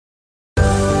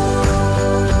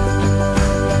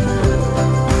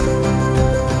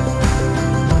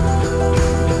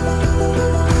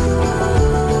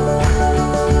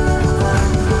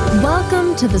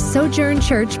to the Sojourn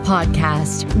Church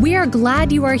podcast. We are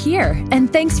glad you are here,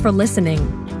 and thanks for listening.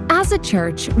 As a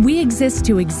church, we exist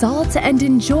to exalt and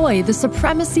enjoy the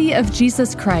supremacy of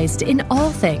Jesus Christ in all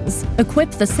things,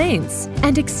 equip the saints,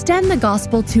 and extend the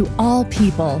gospel to all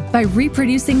people by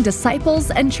reproducing disciples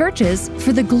and churches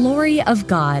for the glory of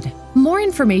God. More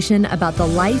information about the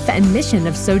life and mission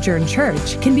of Sojourn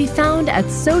Church can be found at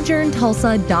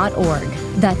sojourntulsa.org.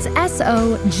 That's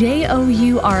SOJOURN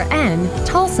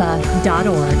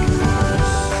Tulsa.org.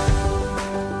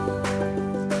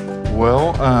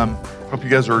 Well, hope you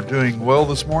guys are doing well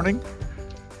this morning.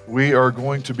 We are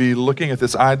going to be looking at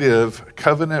this idea of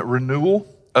covenant renewal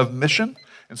of mission.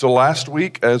 And so last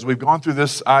week, as we've gone through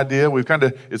this idea,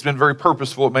 it's been very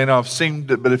purposeful. It may not have seemed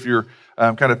it, but if you're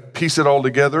kind of piece it all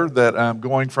together, that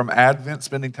going from Advent,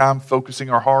 spending time focusing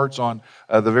our hearts on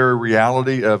the very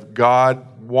reality of God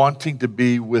wanting to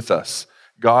be with us,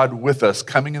 God with us,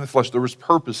 coming in the flesh. There was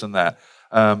purpose in that.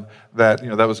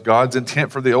 That was God's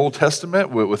intent for the Old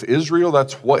Testament with Israel.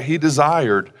 That's what He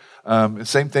desired.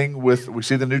 Same thing we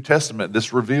see the New Testament.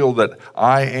 This revealed that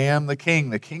I am the King.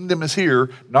 The kingdom is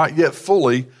here, not yet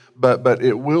fully, but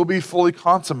it will be fully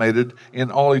consummated in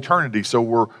all eternity. So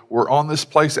we're on this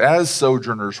place as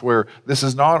sojourners where this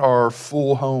is not our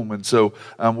full home. And so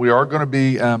we are going to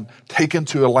be taken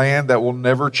to a land that will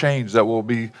never change, that will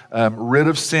be rid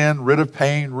of sin, rid of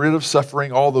pain, rid of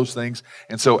suffering, all those things.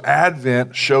 And so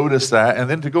Advent showed us that. And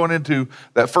then to going into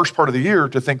that first part of the year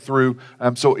to think through,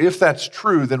 so if that's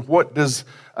true, then what does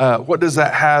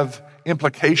that have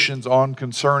implications on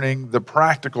concerning the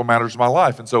practical matters of my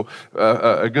life? And so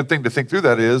a good thing to think through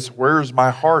that is, where's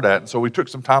my heart at? And so we took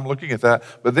some time looking at that,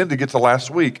 but then to get to last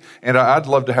week, and I'd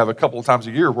love to have a couple of times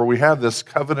a year where we have this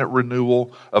covenant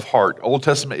renewal of heart. Old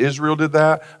Testament Israel did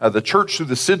that. The church through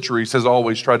the centuries has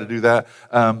always tried to do that.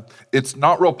 It's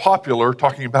not real popular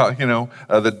talking about,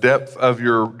 the depth of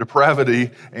your depravity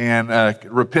and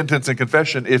repentance and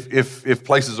confession if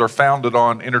places are founded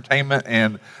on entertainment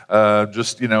and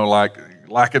like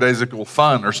lackadaisical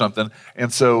fun or something.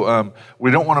 And so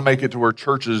we don't want to make it to where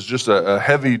church is just a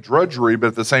heavy drudgery, but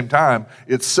at the same time,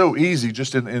 it's so easy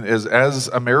just as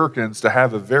Americans to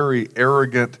have a very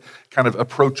arrogant kind of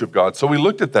approach of God. So we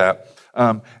looked at that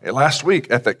last week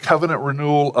at the covenant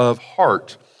renewal of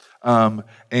heart. And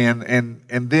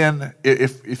then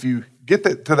if you get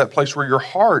to that place where your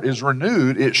heart is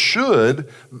renewed, it should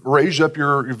raise up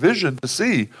your vision to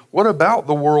see, what about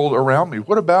the world around me?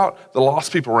 What about the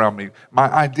lost people around me?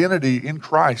 My identity in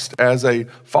Christ as a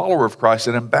follower of Christ,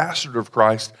 an ambassador of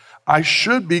Christ, I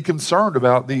should be concerned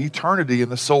about the eternity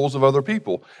and the souls of other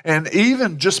people. And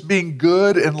even just being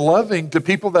good and loving to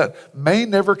people that may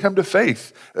never come to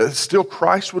faith. Still,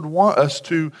 Christ would want us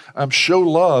to show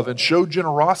love and show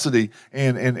generosity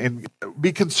and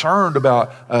be concerned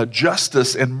about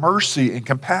justice and mercy and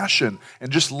compassion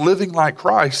and just living like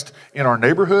Christ in our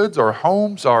neighborhoods, our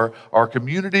homes, our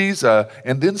communities,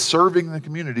 and then serving the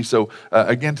community. So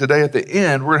again, today at the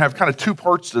end, we're going to have kind of two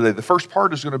parts today. The first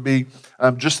part is going to be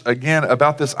again,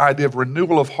 about this idea of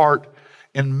renewal of heart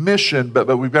in mission, but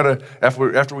we've got to,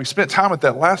 after we spent time with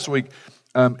that last week,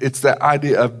 it's that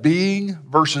idea of being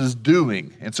versus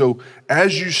doing. And so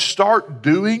as you start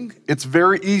doing, it's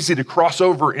very easy to cross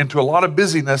over into a lot of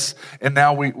busyness, and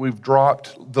now we've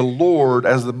dropped the Lord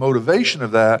as the motivation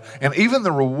of that, and even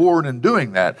the reward in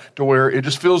doing that, to where it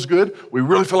just feels good. We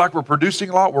really feel like we're producing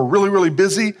a lot. We're really, really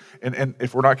busy, and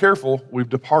if we're not careful, we've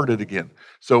departed again.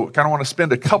 So kind of want to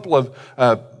spend a couple of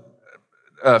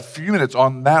a few minutes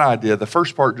on that idea. The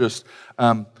first part, just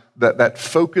that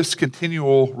focused,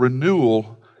 continual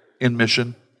renewal in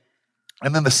mission.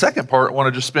 And then the second part, I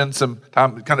want to just spend some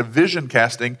time kind of vision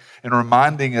casting and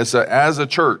reminding us as a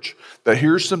church that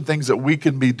here's some things that we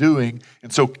can be doing.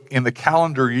 And so in the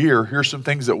calendar year, here's some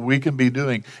things that we can be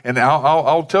doing. And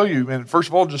I'll tell you, and first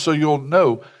of all, just so you'll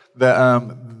know,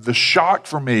 that the shock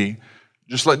for me,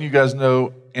 just letting you guys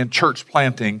know, in church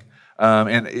planting,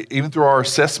 and even through our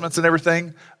assessments and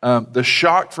everything, the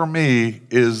shock for me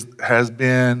has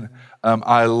been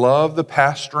I love the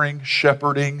pastoring,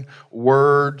 shepherding,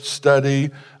 word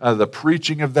study, the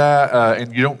preaching of that.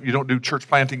 And you don't do church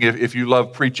planting if you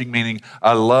love preaching, meaning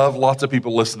I love lots of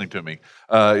people listening to me.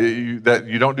 You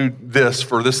don't do this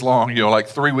for this long, like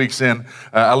 3 weeks in.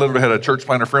 I literally had a church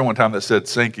planter friend one time that said,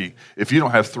 Sankey, if you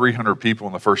don't have 300 people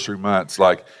in the first 3 months,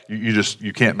 like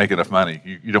you can't make enough money.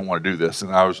 You don't want to do this.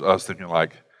 And I was thinking,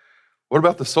 like, what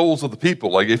about the souls of the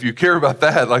people? Like, if you care about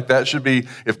that, like, that should be,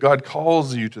 if God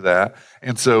calls you to that.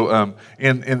 And so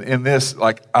in this,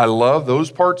 like, I love those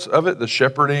parts of it, the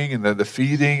shepherding and the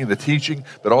feeding and the teaching,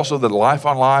 but also the life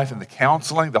on life and the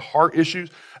counseling, the heart issues.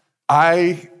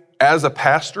 I, as a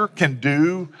pastor, can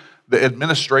do The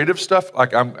administrative stuff,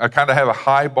 like I kind of have a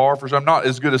high bar for some. I'm not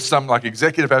as good as some like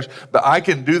executive pastor, but I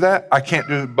can do that. I can't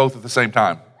do both at the same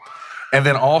time. And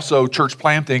then also church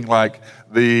planting, like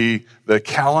the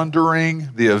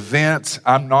calendaring, the events.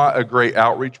 I'm not a great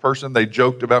outreach person. They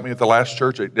joked about me at the last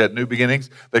church at New Beginnings.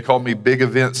 They called me Big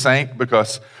Event Saint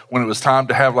because when it was time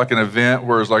to have like an event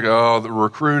where it's like, oh, the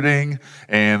recruiting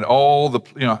and all the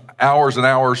hours and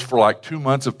hours for like 2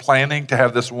 months of planning to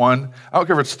have this one. I don't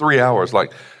care if it's 3 hours.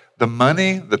 Like the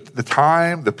money, the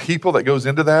time, the people that goes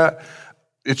into that,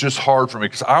 it's just hard for me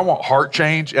because I want heart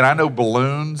change, and I know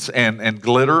balloons and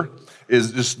glitter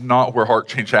is just not where heart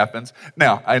change happens.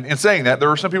 Now, in saying that, there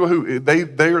are some people who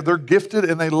they're gifted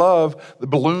and they love the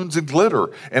balloons and glitter,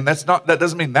 and that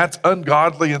doesn't mean that's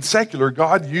ungodly and secular.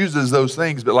 God uses those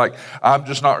things, but like I'm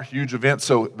just not a huge event,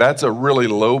 so that's a really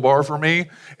low bar for me.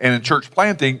 And in church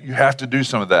planting, you have to do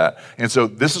some of that. And so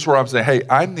this is where I'm saying, hey,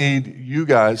 I need you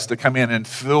guys to come in and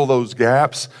fill those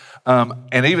gaps.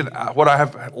 And even what I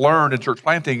have learned in church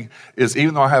planting is,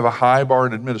 even though I have a high bar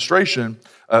in administration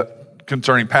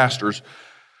concerning pastors,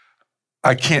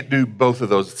 I can't do both of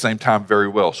those at the same time very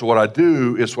well. So what I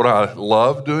do is what I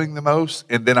love doing the most,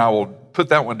 and then I will put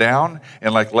that one down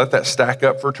and like let that stack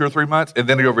up for 2 or 3 months, and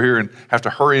then go over here and have to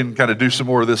hurry and kind of do some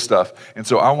more of this stuff. And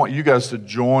so I want you guys to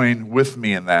join with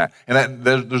me in that. And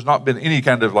there's not been any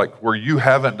kind of like where you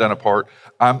haven't done a part.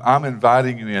 I'm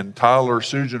inviting you in. Tyler,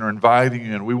 Susan are inviting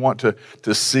you in. We want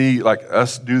to see like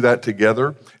us do that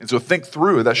together. And so think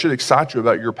through it. That should excite you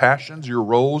about your passions, your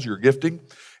roles, your gifting.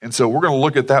 And so we're going to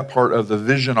look at that part of the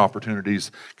vision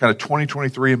opportunities, kind of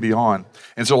 2023 and beyond.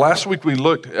 And so last week we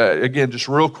looked, again, just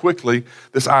real quickly,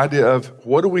 this idea of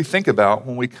what do we think about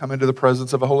when we come into the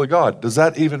presence of a holy God? Does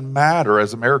that even matter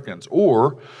as Americans?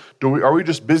 Or are we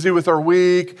just busy with our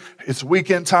week? It's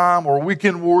weekend time, or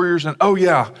weekend warriors, and oh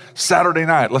yeah, Saturday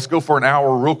night, let's go for an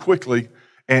hour real quickly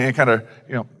and kind of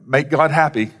make God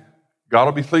happy. God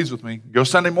will be pleased with me. Go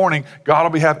Sunday morning, God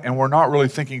will be happy. And we're not really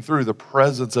thinking through the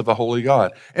presence of a holy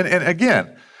God. And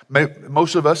again,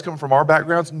 most of us come from our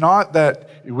backgrounds, not that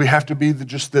we have to be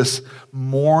just this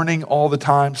mourning all the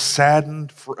time,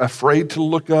 saddened, afraid to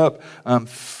look up,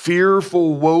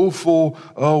 fearful, woeful,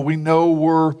 oh, we know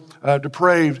we're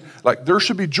depraved. Like there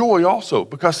should be joy also,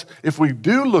 because if we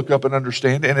do look up and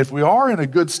understand, and if we are in a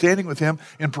good standing with Him,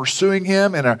 in pursuing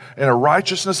Him, in a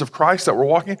righteousness of Christ that we're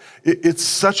walking, it's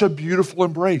such a beautiful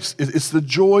embrace. It's the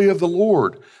joy of the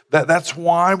Lord. That's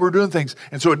why we're doing things.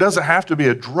 And so it doesn't have to be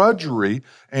a drudgery.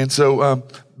 And so,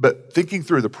 but thinking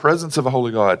through the presence of a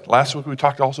holy God. Last week we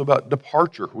talked also about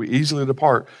departure. We easily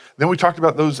depart. Then we talked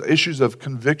about those issues of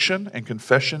conviction and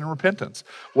confession and repentance.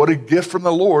 What a gift from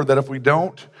the Lord that if we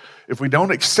don't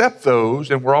accept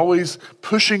those, and we're always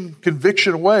pushing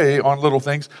conviction away on little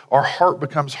things, our heart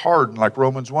becomes hardened, like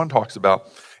Romans 1 talks about.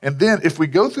 And then if we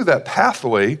go through that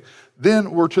pathway,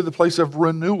 then we're to the place of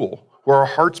renewal, where our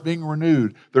heart's being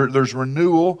renewed. There's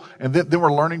renewal, and then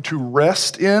we're learning to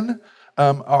rest in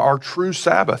our true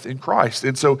Sabbath in Christ.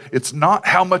 And so it's not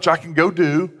how much I can go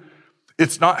do.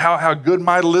 It's not how good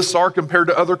my lists are compared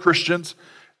to other Christians.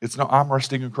 It's not, I'm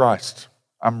resting in Christ.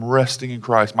 I'm resting in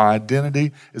Christ. My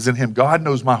identity is in Him. God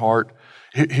knows my heart.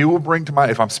 He will bring to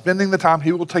if I'm spending the time,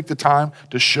 He will take the time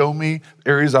to show me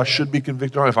areas I should be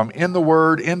convicted on. If I'm in the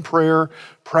Word, in prayer,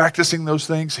 practicing those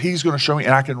things, He's going to show me,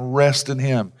 and I can rest in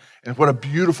Him. And what a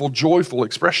beautiful, joyful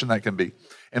expression that can be.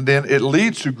 And then it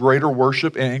leads to greater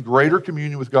worship and greater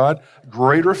communion with God,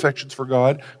 greater affections for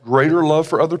God, greater love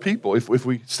for other people if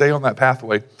we stay on that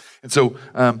pathway. And so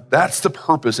that's the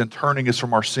purpose in turning us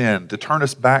from our sin, to turn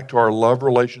us back to our love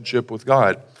relationship with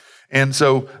God. And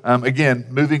so, again,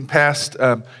 moving past,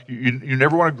 you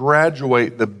never want to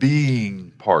graduate the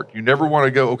being part. You never want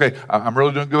to go, okay, I'm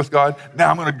really doing good with God.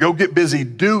 Now I'm going to go get busy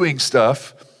doing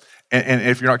stuff. And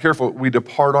if you're not careful, we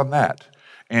depart on that.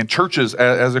 And churches,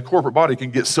 as a corporate body, can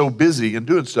get so busy in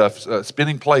doing stuff,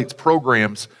 spinning plates,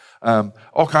 programs,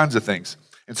 all kinds of things.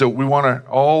 And so we want to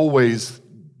always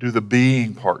do the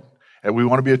being part. And we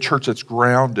want to be a church that's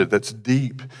grounded, that's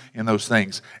deep in those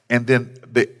things. And then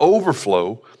the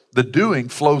overflow, the doing,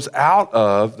 flows out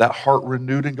of that heart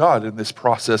renewed in God in this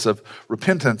process of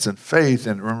repentance and faith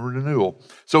and renewal.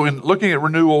 So in looking at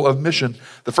renewal of mission,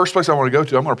 the first place I want to go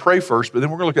to, I'm going to pray first, but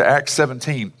then we're going to look at Acts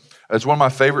 17. It's one of my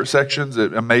favorite sections.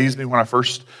 It amazed me when I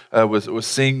first was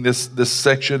seeing this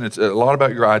section. It's a lot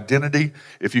about your identity,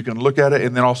 if you can look at it,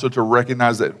 and then also to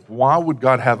recognize that why would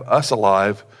God have us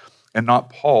alive and not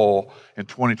Paul in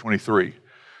 2023?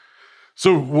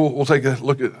 So we'll take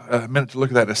a minute to look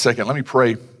at that in a second. Let me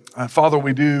pray. Father,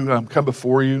 we do come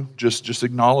before you just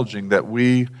acknowledging that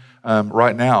we,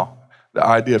 right now, the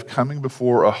idea of coming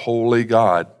before a holy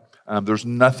God, There's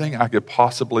nothing I could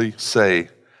possibly say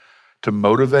to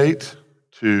motivate,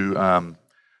 to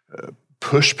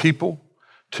push people,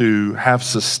 to have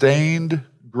sustained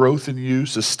growth in you,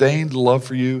 sustained love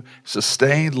for you,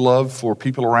 sustained love for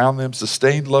people around them,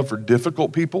 sustained love for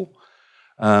difficult people,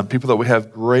 people that we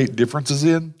have great differences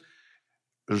in.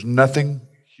 There's nothing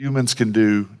humans can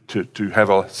do to have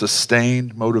a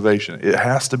sustained motivation. It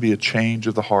has to be a change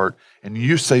of the heart. And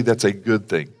you say that's a good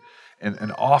thing.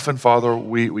 And often, Father,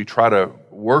 we try to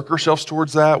work ourselves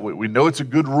towards that. We know it's a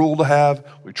good rule to have.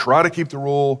 We try to keep the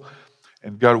rule.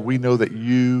 And God, we know that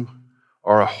you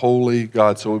are a holy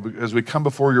God. So as we come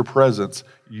before your presence,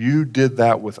 you did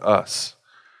that with us.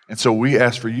 And so we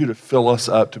ask for you to fill us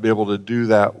up to be able to do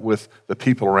that with the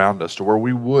people around us, to where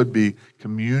we would be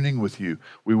communing with you.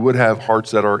 We would have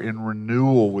hearts that are in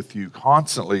renewal with you,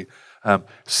 constantly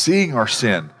seeing our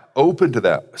sin, open to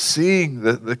that, seeing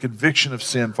the conviction of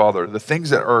sin, Father, the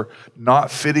things that are not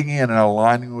fitting in and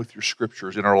aligning with your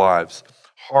scriptures in our lives.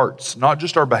 Hearts, not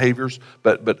just our behaviors,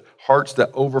 but hearts that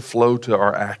overflow to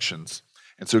our actions.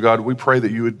 And so, God, we pray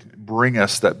that you would bring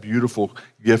us that beautiful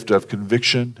gift of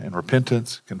conviction and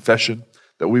repentance, confession,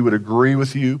 that we would agree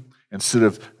with you instead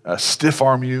of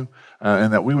stiff-arm you,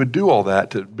 and that we would do all that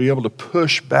to be able to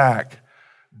push back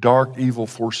dark, evil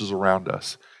forces around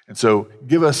us. And so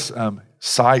give us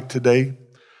sight today,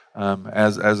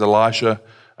 as Elisha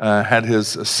had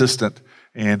his assistant,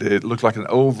 and it looked like an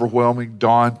overwhelming,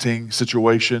 daunting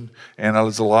situation. And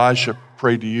as Elisha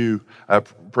prayed to you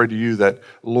that,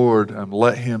 Lord,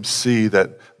 let him see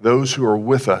that those who are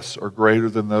with us are greater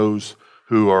than those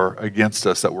who are against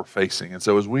us that we're facing. And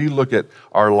so as we look at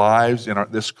our lives in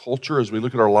this culture, as we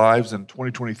look at our lives in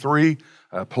 2023,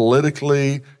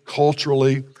 politically,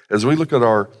 culturally, as we look at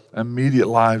our immediate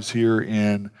lives here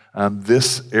in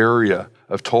this area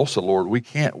of Tulsa, Lord, we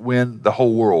can't win the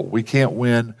whole world. We can't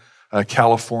win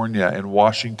California and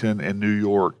Washington and New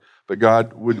York. But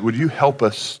God, would you help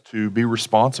us to be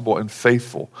responsible and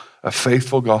faithful, a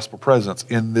faithful gospel presence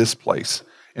in this place,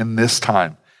 in this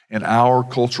time, in our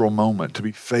cultural moment, to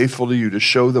be faithful to you, to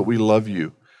show that we love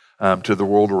you to the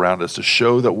world around us, to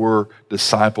show that we're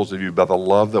disciples of you by the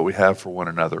love that we have for one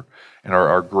another and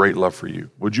our great love for you.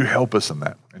 Would you help us in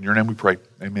that? In your name we pray.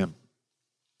 Amen.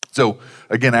 So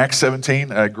again, Acts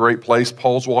 17, a great place.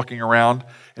 Paul's walking around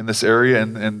in this area,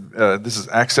 and this is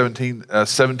Acts 17,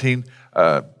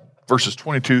 verses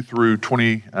 22 through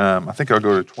 20. I think I'll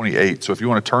go to 28. So if you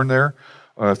want to turn there,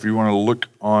 if you want to look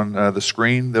on the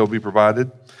screen, they'll be provided.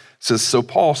 It says, so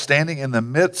Paul, standing in the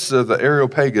midst of the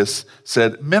Areopagus,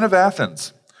 said, Men of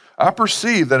Athens, I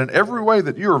perceive that in every way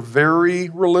that you are very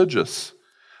religious.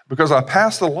 Because I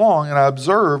passed along and I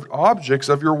observed objects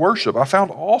of your worship. I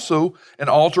found also an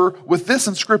altar with this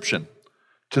inscription,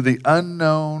 to the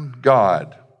unknown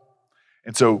God.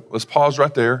 And so let's pause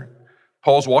right there.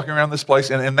 Paul's walking around this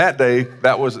place, and in that day,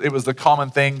 it was the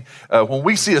common thing. When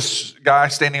we see a guy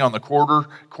standing on the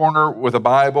corner with a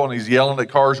Bible and he's yelling at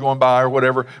cars going by or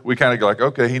whatever, we kind of go like,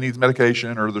 okay, he needs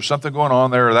medication, or there's something going on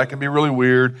there, or that can be really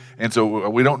weird. And so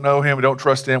we don't know him, we don't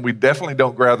trust him. We definitely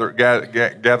don't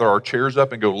gather our chairs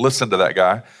up and go listen to that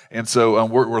guy. And so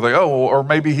we're like, oh, or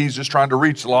maybe he's just trying to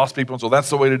reach lost people, and so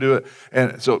that's the way to do it.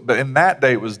 And so, but in that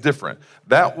day, it was different.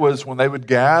 That was when they would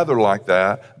gather like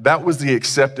that. That was the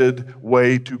accepted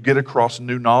way to get across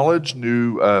new knowledge,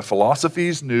 new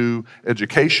philosophies, new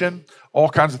education, all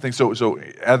kinds of things. So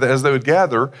as they would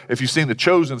gather, if you've seen The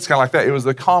Chosen, it's kind of like that. It was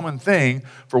the common thing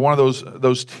for one of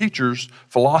those teachers,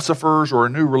 philosophers, or a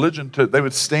new religion, they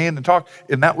would stand and talk,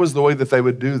 and that was the way that they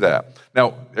would do that.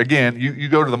 Now, again, you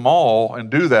go to the mall and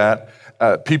do that,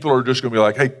 people are just going to be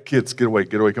like, hey, kids, get away,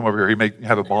 come over here. He may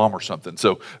have a bomb or something.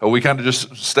 So we kind of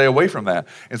just stay away from that.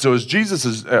 And so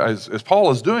as Paul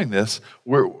is doing this,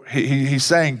 he's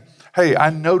saying, hey,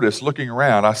 I noticed looking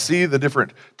around, I see the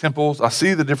different temples, I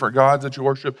see the different gods that you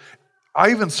worship. I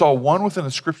even saw one with an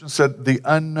inscription that said, the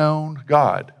unknown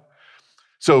God.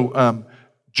 So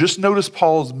just notice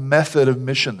Paul's method of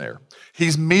mission there.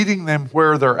 He's meeting them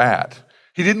where they're at.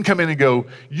 He didn't come in and go,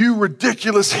 you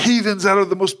ridiculous heathens out of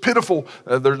the most pitiful.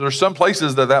 There's some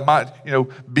places that might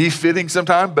be fitting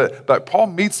sometime, but Paul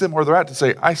meets them where they're at to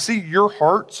say, I see your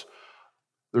hearts.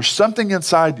 There's something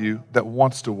inside you that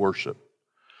wants to worship.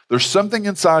 There's something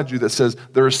inside you that says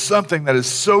there is something that is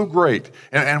so great.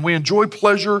 And we enjoy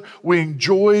pleasure. We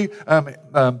enjoy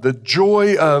the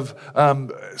joy of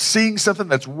seeing something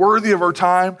that's worthy of our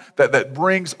time, that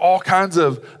brings all kinds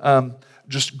of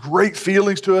just great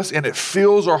feelings to us, and it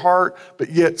fills our heart.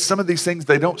 But yet some of these things,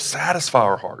 they don't satisfy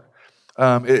our heart.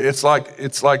 It's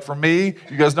like for me,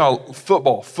 you guys know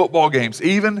football games,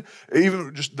 even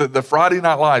just the Friday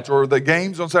night lights or the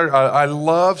games on Saturday. I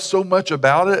love so much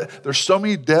about it. There's so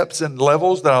many depths and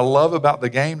levels that I love about the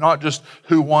game, not just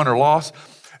who won or lost,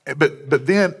 but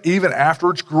then even after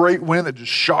it's great win that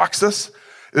just shocks us,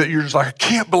 that you're just like, I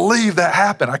can't believe that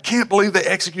happened. I can't believe they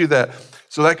executed that.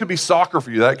 So that could be soccer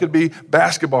for you. That could be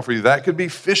basketball for you. That could be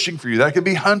fishing for you. That could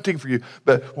be hunting for you.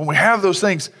 But when we have those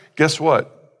things, guess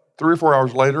what? 3 or 4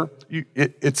 hours later,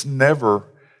 it's never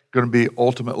going to be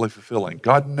ultimately fulfilling.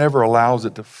 God never allows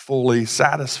it to fully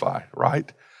satisfy,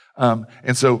 right?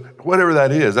 And so whatever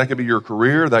that is, that could be your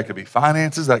career, that could be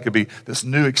finances, that could be this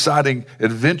new exciting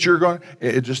adventure going,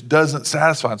 it just doesn't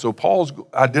satisfy. And so Paul's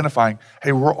identifying,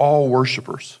 hey, we're all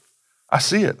worshipers. I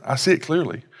see it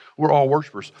clearly. We're all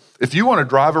worshipers. If you want to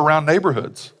drive around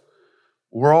neighborhoods,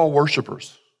 we're all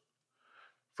worshipers.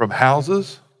 From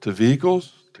houses to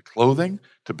vehicles to clothing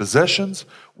to possessions,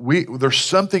 there's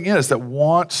something in us that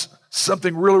wants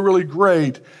something really, really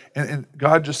great. And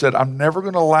God just said, I'm never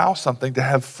going to allow something to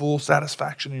have full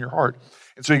satisfaction in your heart.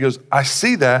 And so he goes, I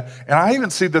see that. And I even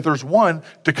see that there's one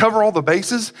to cover all the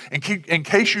bases. In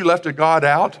case you left a God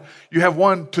out, you have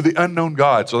one to the unknown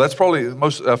God. So that's probably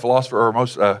most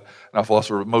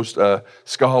most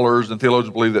scholars and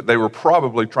theologians believe that they were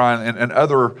probably trying, and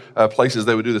other places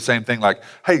they would do the same thing, like,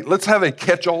 hey, let's have a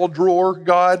catch-all drawer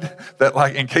God, that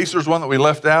like in case there's one that we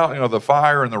left out, the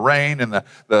fire and the rain and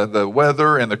the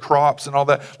weather and the crops and all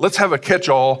that, let's have a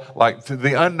catch-all like to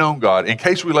the unknown God. In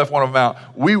case we left one of them out,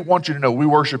 we want you to know we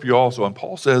worship you also. And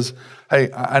Paul says,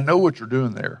 hey, I know what you're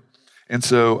doing there. And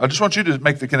so I just want you to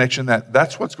make the connection that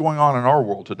that's what's going on in our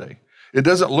world today. It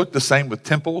doesn't look the same with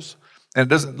temples. And it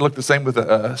doesn't look the same with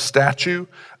a statue.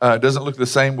 It doesn't look the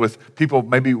same with people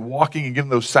maybe walking and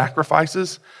giving those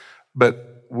sacrifices.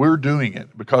 But we're doing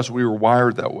it because we were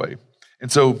wired that way.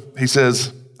 And so he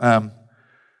says,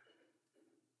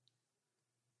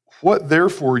 what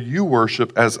therefore you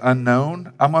worship as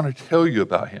unknown, I'm going to tell you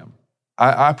about him.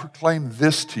 I proclaim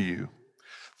this to you.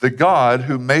 The God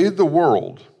who made the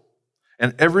world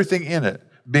and everything in it,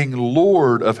 being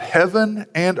Lord of heaven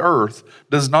and earth,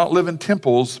 does not live in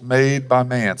temples made by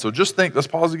man. So just think, let's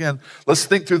pause again. Let's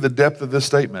think through the depth of this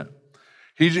statement.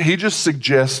 He just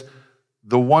suggests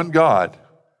the one God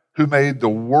who made the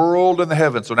world and the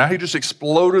heavens. So now he just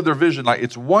exploded their vision. Like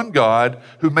it's one God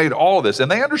who made all of this. And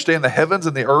they understand the heavens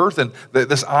and the earth and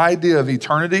this idea of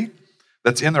eternity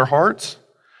that's in their hearts.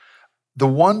 The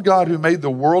one God who made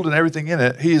the world and everything in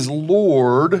it, he is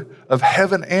Lord of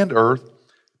heaven and earth,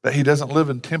 that he doesn't live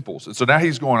in temples. And so now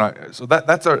he's going, so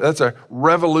that's a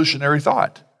revolutionary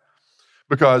thought.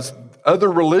 Because other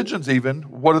religions even,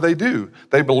 what do?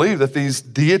 They believe that these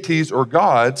deities or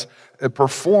gods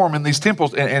perform in these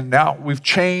temples, and now we've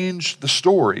changed the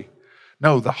story.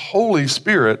 No, the Holy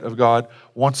Spirit of God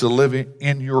wants to live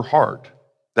in your heart.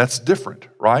 That's different,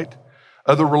 right?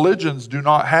 Other religions do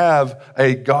not have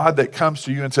a God that comes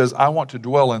to you and says, I want to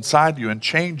dwell inside you and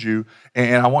change you,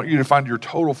 and I want you to find your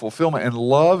total fulfillment and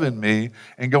love in me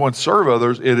and go and serve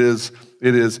others. It is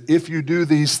if you do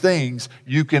these things,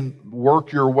 you can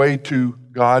work your way to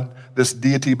God, this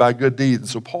deity, by good deeds. And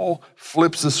so Paul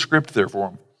flips the script there for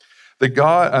him. The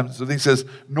God, so he says,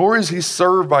 nor is he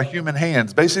served by human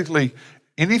hands. Basically,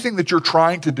 anything that you're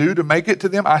trying to do to make it to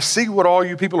them, I see what all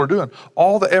you people are doing.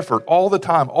 All the effort, all the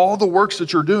time, all the works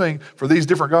that you're doing for these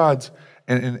different gods.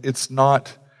 And it's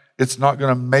not going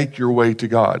to make your way to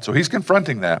God. So he's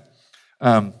confronting that.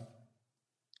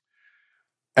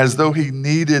 As though he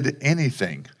needed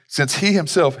anything. Since he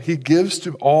himself, he gives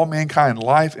to all mankind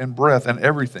life and breath and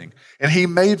everything. And he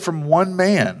made from one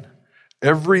man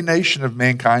every nation of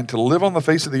mankind to live on the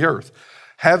face of the earth,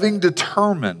 having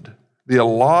determined the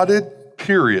allotted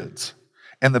periods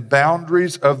and the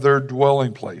boundaries of their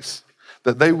dwelling place,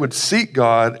 that they would seek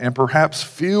God and perhaps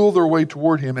feel their way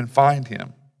toward him and find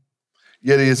him.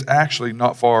 Yet he is actually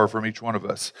not far from each one of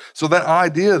us. So that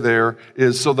idea there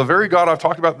is, so the very God I've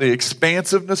talked about, the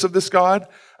expansiveness of this God,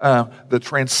 the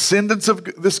transcendence of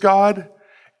this God,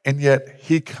 and yet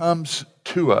he comes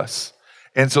to us.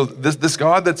 And so this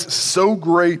God that's so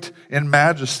great in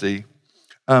majesty,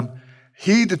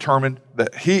 he determined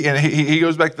that he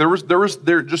goes back.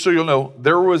 There just so you'll know,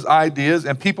 there was ideas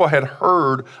and people had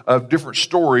heard of different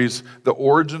stories, the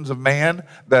origins of man,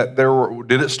 that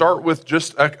did it start with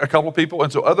just a couple people?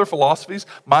 And so other philosophies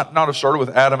might not have started with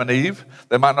Adam and Eve.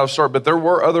 They might not have started, but there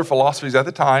were other philosophies at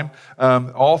the time,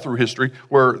 all through history,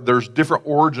 where there's different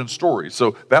origin stories.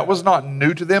 So that was not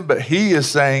new to them, but he is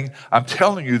saying, I'm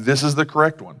telling you, this is the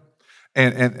correct one.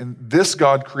 And this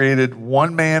God created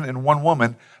one man and one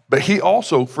woman But he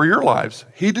also, for your lives,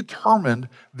 he determined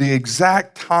the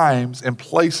exact times and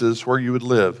places where you would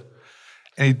live.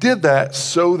 And he did that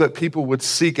so that people would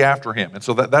seek after him. And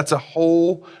so that's a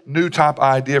whole new type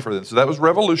idea for them. So that was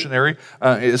revolutionary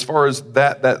as far as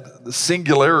the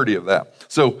singularity of that.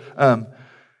 So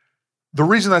the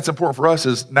reason that's important for us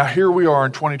is now here we are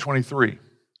in 2023.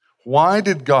 Why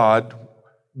did God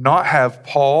not have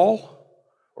Paul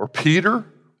or Peter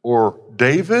or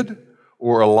David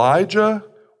or Elijah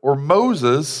or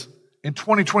Moses in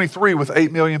 2023 with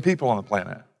 8 million people on the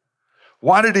planet?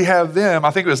 Why did he have them?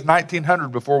 I think it was 1900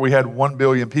 before we had 1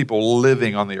 billion people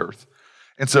living on the earth.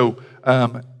 And so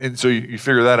you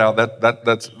figure that out.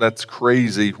 That's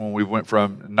crazy when we went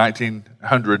from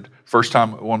 1900, first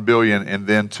time 1 billion, and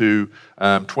then to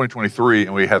 2023,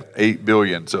 and we have 8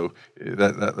 billion. So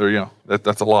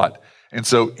that's a lot. And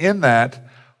so in that,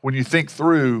 when you think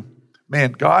through,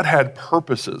 man, God had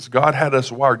purposes. God had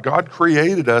us wired. God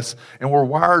created us, and we're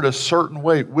wired a certain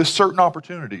way with certain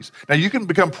opportunities. Now, you can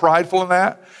become prideful in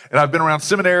that, and I've been around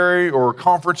seminary or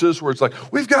conferences where it's like,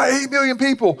 we've got 8 million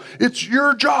people. It's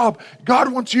your job.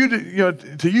 God wants you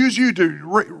to use you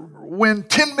to win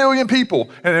 10 million people,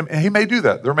 and he may do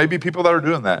that. There may be people that are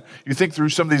doing that. You think through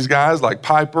some of these guys like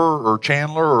Piper or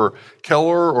Chandler or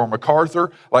Keller or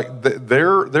MacArthur, like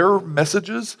their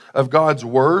messages of God's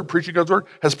word, preaching God's word,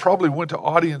 has probably went to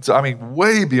audience,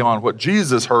 way beyond what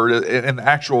Jesus heard in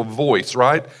actual voice,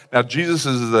 right? Now, Jesus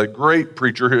is a great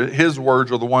preacher. His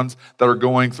words are the ones that are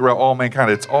going throughout all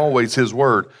mankind. It's always his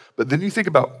word. But then you think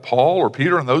about Paul or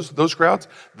Peter and those crowds,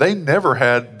 they never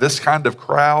had this kind of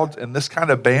crowd and this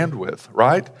kind of bandwidth,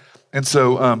 right? And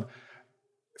so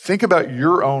think about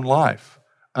your own life.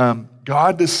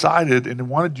 God decided and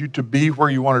wanted you to be where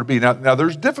you wanted to be. Now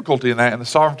there's difficulty in that, in the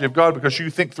sovereignty of God, because you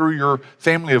think through your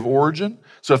family of origin.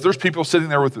 So if there's people sitting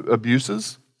there with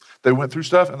abuses, they went through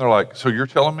stuff, and they're like, so you're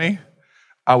telling me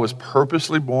I was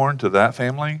purposely born to that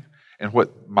family and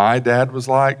what my dad was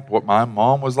like, what my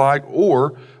mom was like,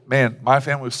 or, man, my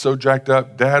family was so jacked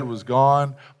up, dad was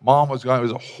gone, mom was gone, it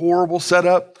was a horrible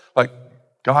setup. Like,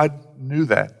 God knew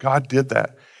that. God did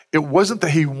that. It wasn't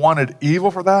that he wanted evil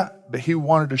for that, but he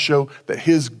wanted to show that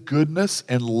his goodness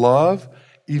and love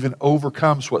even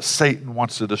overcomes what Satan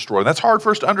wants to destroy. And that's hard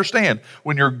for us to understand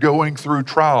when you're going through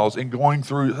trials and going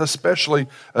through especially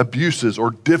abuses or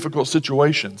difficult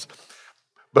situations.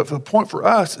 But the point for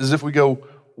us is if we go,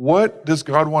 what does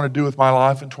God want to do with my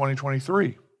life in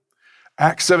 2023?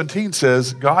 Acts 17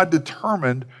 says, God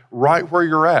determined right where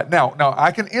you're at. Now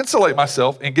I can insulate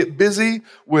myself and get busy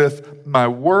with my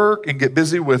work and get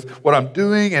busy with what I'm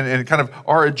doing and kind of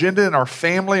our agenda and our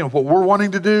family and what we're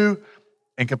wanting to do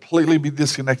and completely be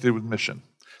disconnected with mission.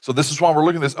 So this is why we're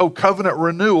looking at this, covenant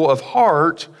renewal of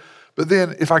heart. But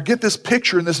then if I get this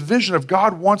picture and this vision of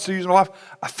God wants to use my life,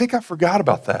 I think I forgot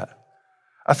about that.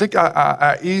 I think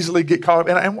I easily get caught up,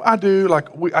 and I do.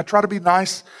 I try to be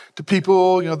nice to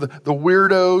people, the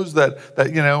weirdos that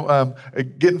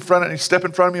get in front of me, step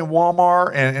in front of me in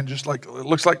Walmart, and just like it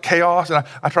looks like chaos. And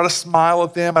I try to smile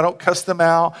at them. I don't cuss them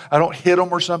out. I don't hit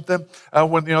them or something.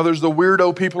 When there's the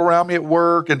weirdo people around me at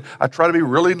work, and I try to be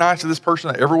really nice to this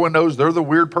person that everyone knows they're the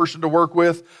weird person to work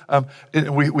with.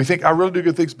 And we think I really do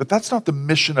good things, but that's not the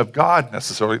mission of God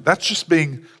necessarily. That's just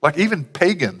being like even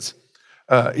pagans.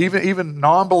 Even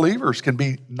non-believers can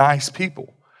be nice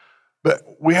people. But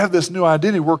we have this new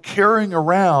identity. We're carrying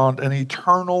around an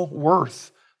eternal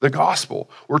worth, the gospel.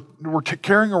 We're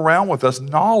carrying around with us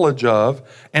knowledge of,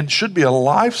 and should be a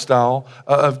lifestyle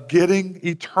of getting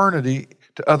eternity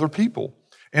to other people.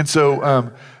 And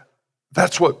so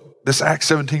that's what this Acts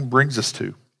 17 brings us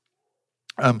to.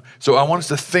 So I want us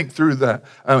to think through that.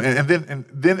 And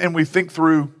then we think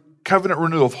through covenant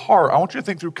renewal of heart. I want you to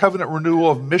think through covenant renewal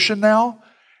of mission now.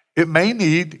 You may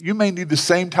need the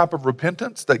same type of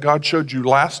repentance that God showed you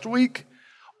last week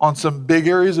on some big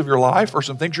areas of your life or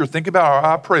some things you're thinking about.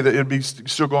 I pray that it'd be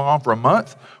still going on for a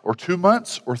month or 2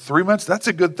 months or 3 months. That's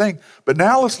a good thing. But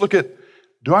now let's look at,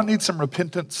 do I need some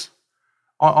repentance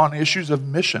on issues of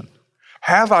mission?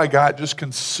 Have I got just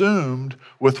consumed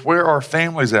with where our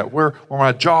family's at, where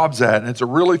my job's at, and it's a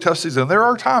really tough season? And there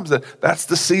are times that's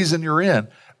the season you're in.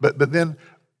 But then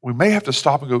we may have to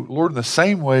stop and go, Lord, in the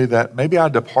same way that maybe I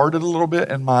departed a little bit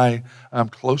in my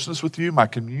closeness with you, my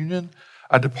communion,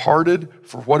 I departed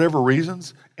for whatever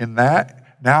reasons in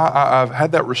that. Now I've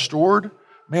had that restored.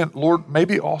 Man, Lord,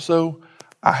 maybe also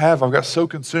I've got so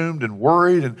consumed and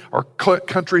worried, and our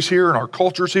country's here and our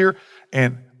culture's here,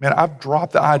 and man, I've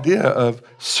dropped the idea of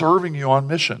serving you on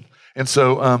mission. And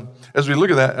so as we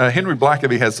look at that, Henry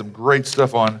Blackaby has some great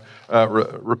stuff on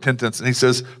repentance. And he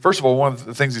says, first of all, one of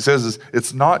the things he says is,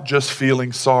 it's not just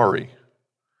feeling sorry.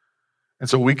 And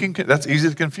so that's easy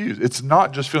to confuse. It's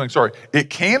not just feeling sorry. It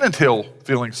can entail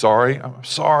feeling sorry. I'm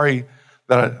sorry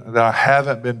that I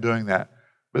haven't been doing that.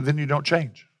 But then you don't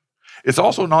change. It's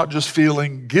also not just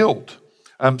feeling guilt.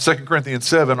 2 Corinthians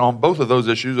 7, on both of those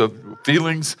issues of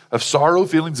feelings of sorrow,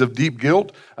 feelings of deep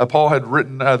guilt. Paul had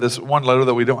written this one letter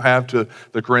that we don't have to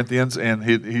the Corinthians, and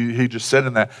he just said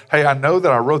in that, hey, I know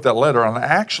that I wrote that letter, and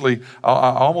actually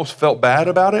I almost felt bad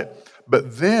about it,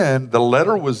 but then the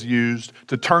letter was used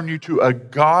to turn you to a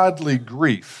godly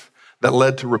grief that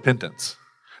led to repentance.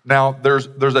 Now, there's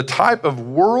a type of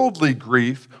worldly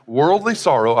grief, worldly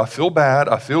sorrow. I feel bad,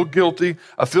 I feel guilty,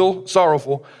 I feel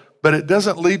sorrowful, but it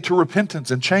doesn't lead to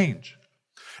repentance and change.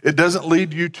 It doesn't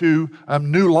lead you to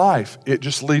new life. It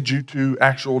just leads you to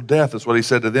actual death, is what he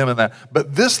said to them in that.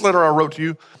 But this letter I wrote to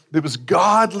you, it was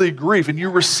godly grief, and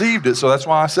you received it. So that's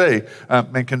why I say,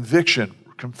 conviction,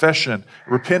 confession,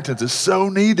 repentance is so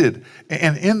needed.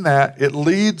 And in that, it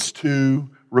leads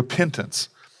to repentance.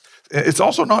 It's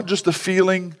also not just the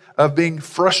feeling of being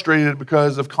frustrated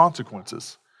because of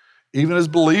consequences. Even as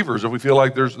believers, if we feel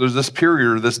like there's this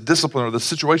period or this discipline or this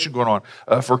situation going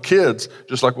on for kids,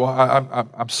 just like, well,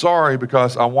 I'm sorry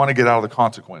because I want to get out of the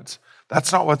consequence.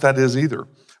 That's not what that is either.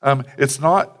 It's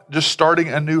not just starting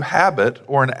a new habit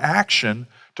or an action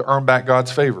to earn back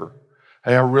God's favor.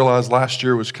 Hey, I realized last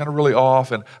year was kind of really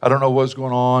off, and I don't know what's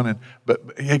going on. But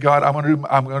hey, God, I'm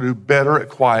going to do better at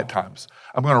quiet times.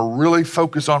 I'm going to really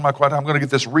focus on my quiet time. I'm going to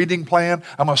get this reading plan.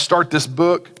 I'm going to start this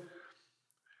book.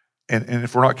 And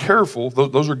if we're not careful,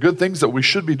 those are good things that we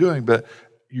should be doing, but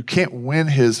you can't win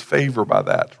his favor by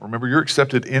that. Remember, you're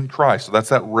accepted in Christ. So that's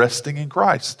that resting in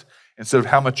Christ instead of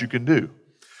how much you can do.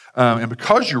 And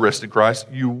because you rest in Christ,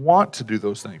 you want to do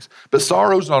those things. But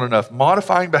sorrow's not enough.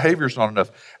 Modifying behavior is not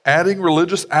enough. Adding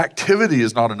religious activity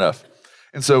is not enough.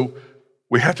 And so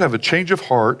we have to have a change of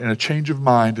heart and a change of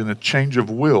mind and a change of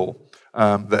will.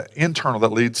 The internal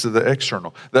that leads to the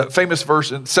external. That famous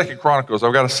verse in 2 Chronicles,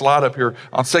 I've got a slide up here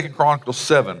on 2 Chronicles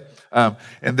 7,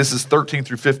 and this is 13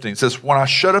 through 15. It says, when I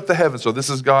shut up the heavens, so this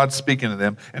is God speaking to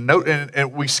them, and note,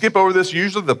 and we skip over this,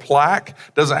 usually the plaque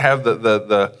doesn't have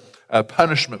the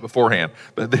punishment beforehand,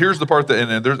 but here's the part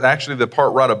and there's actually the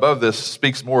part right above this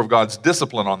speaks more of God's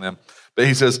discipline on them. But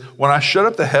he says, when I shut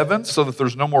up the heavens so that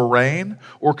there's no more rain,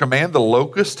 or command the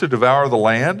locusts to devour the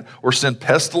land, or send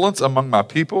pestilence among my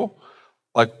people.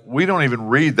 Like, we don't even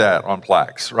read that on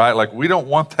plaques, right? Like, we don't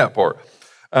want that part.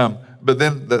 But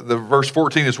then the verse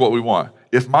 14 is what we want.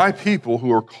 If my people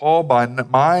who are called by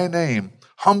my name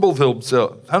humble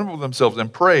themselves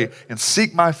and pray and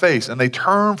seek my face, and they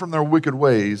turn from their wicked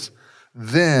ways,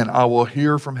 then I will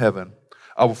hear from heaven.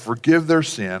 I will forgive their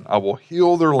sin. I will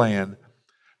heal their land.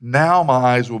 Now my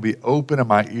eyes will be open and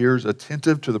my ears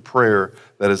attentive to the prayer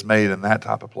that is made in that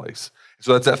type of place.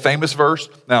 So that's that famous verse.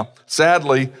 Now,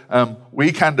 sadly,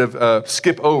 we kind of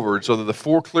skip over it. So that the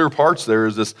four clear parts there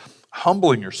is this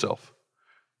humbling yourself,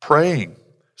 praying,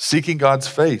 seeking God's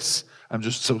face. And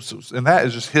that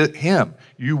is just him.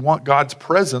 You want God's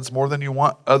presence more than you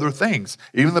want other things.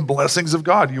 Even the blessings of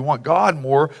God. You want God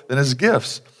more than his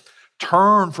gifts.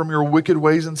 Turn from your wicked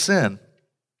ways and sin.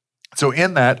 So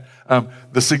in that,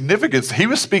 the significance, he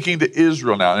was speaking to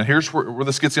Israel now, and here's where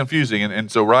this gets confusing. And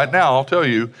so right now, I'll tell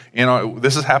you,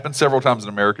 this has happened several times in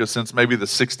America since maybe the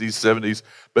 60s, 70s,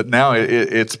 but now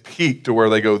it's peaked to where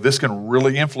they go, this can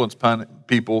really influence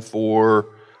people for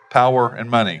power and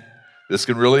money. This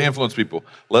can really influence people.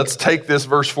 Let's take this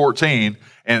verse 14,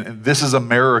 and this is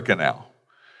America now.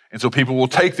 And so people will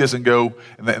take this and go,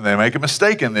 and they make a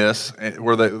mistake in this,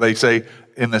 where they say,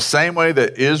 in the same way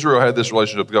that Israel had this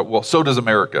relationship with God, well, so does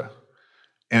America.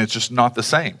 And it's just not the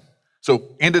same. So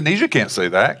Indonesia can't say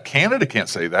that. Canada can't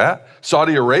say that.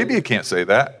 Saudi Arabia can't say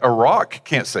that. Iraq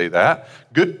can't say that.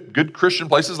 Good Christian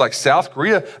places like South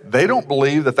Korea, they don't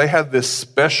believe that they have this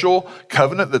special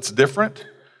covenant that's different.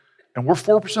 And we're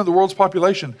 4% of the world's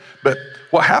population. But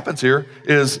what happens here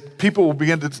is people will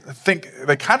begin to think,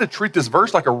 they kind of treat this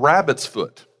verse like a rabbit's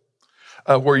foot,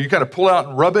 where you kind of pull out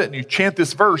and rub it and you chant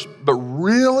this verse. But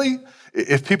really,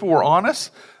 if people were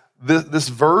honest, this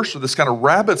verse or this kind of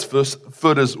rabbit's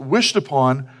foot is wished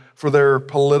upon for their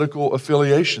political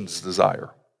affiliations desire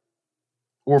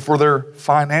or for their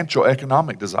financial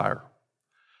economic desire.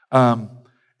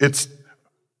 It's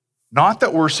not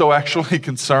that we're so actually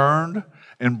concerned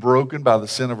and broken by the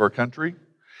sin of our country.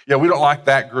 Yeah, we don't like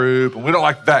that group, and we don't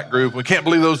like that group. We can't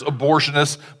believe those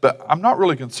abortionists. But I'm not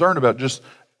really concerned about just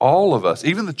all of us,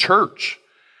 even the church.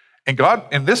 And God,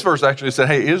 in this verse, actually said,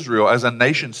 hey, Israel, as a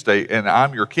nation state, and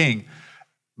I'm your king,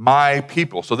 my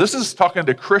people. So this is talking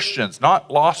to Christians,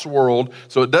 not lost world.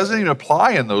 So it doesn't even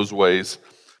apply in those ways.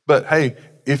 But hey,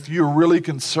 if you're really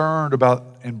concerned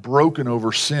about and broken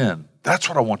over sin, that's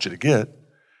what I want you to get.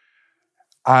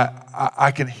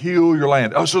 I can heal your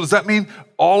land. Oh, so does that mean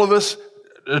all of us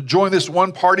join this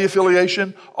one party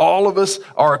affiliation? All of us,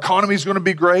 our economy is going to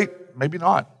be great? Maybe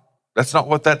not. That's not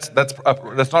what that's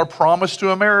not a promise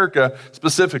to America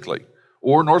specifically,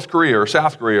 or North Korea or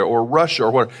South Korea or Russia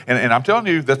or whatever. And I'm telling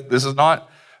you that this is not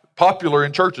popular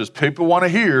in churches. People want to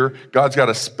hear God's got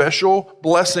a special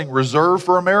blessing reserved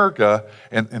for America,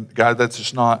 and God, that's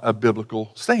just not a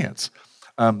biblical stance.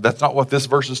 That's not what this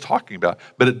verse is talking about.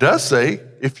 But it does say,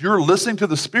 if you're listening to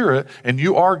the Spirit and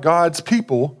you are God's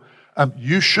people,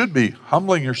 you should be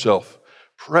humbling yourself,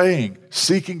 praying,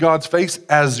 seeking God's face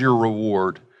as your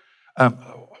reward.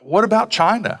 What about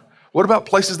China? What about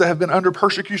places that have been under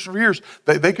persecution for years?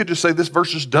 They could just say this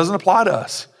verse just doesn't apply to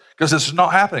us because this is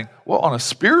not happening. Well, on a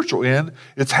spiritual end,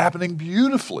 it's happening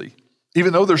beautifully,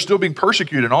 even though they're still being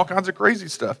persecuted and all kinds of crazy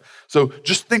stuff. So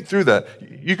just think through that.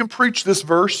 You can preach this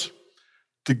verse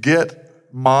to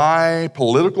get my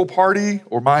political party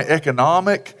or my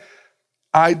economic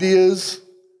ideas,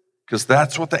 because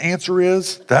that's what the answer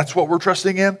is. That's what we're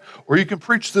trusting in. Or you can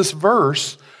preach this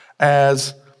verse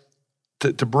as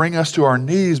to bring us to our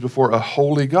knees before a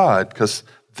holy God, because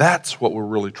that's what we're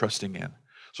really trusting in.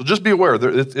 So just be aware.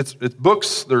 It's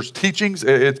books, there's teachings,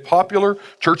 it's popular,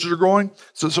 churches are growing.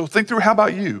 So think through, how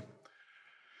about you?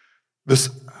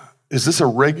 Is this a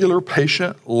regular,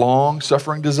 patient,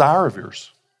 long-suffering desire of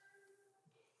yours?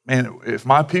 Man, if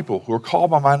my people who are called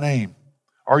by my name,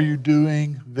 are you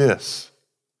doing this?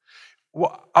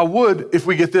 Well, I would if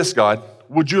we get this, God.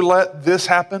 Would you let this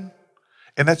happen?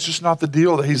 And that's just not the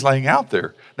deal that he's laying out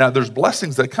there. Now, there's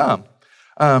blessings that come.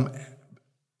 But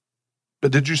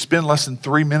did you spend less than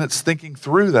 3 minutes thinking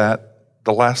through that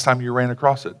the last time you ran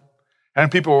across it? And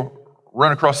people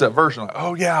run across that verse and like,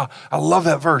 oh yeah, I love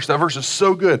that verse. That verse is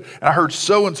so good. And I heard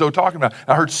so-and-so talking about it.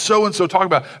 I heard so-and-so talking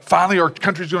about it. Finally our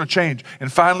country's going to change.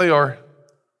 And finally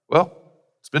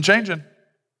it's been changing.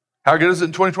 How good is it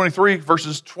in 2023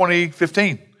 versus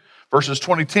 2015, versus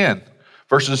 2010,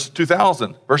 versus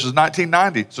 2000, versus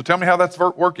 1990? So tell me how that's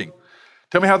working.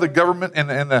 Tell me how the government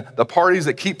and the parties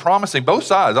that keep promising, both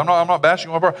sides, I'm not bashing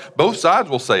one part, both sides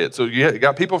will say it. So you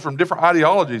got people from different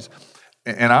ideologies.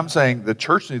 And I'm saying the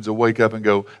church needs to wake up and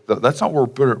go, that's not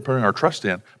what we're putting our trust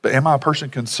in. But am I a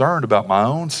person concerned about my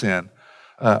own sin?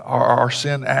 Our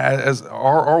sin,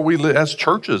 are we as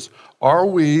churches? Are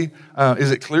we? Is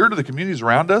it clear to the communities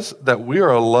around us that we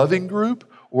are a loving group,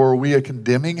 or are we a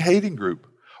condemning, hating group?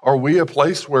 Are we a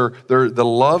place where the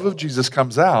love of Jesus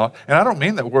comes out? And I don't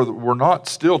mean that we're not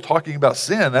still talking about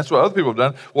sin. That's what other people have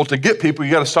done. Well, to get people,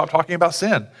 you got to stop talking about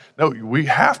sin. No, we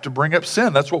have to bring up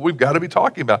sin. That's what we've got to be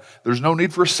talking about. There's no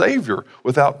need for a Savior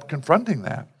without confronting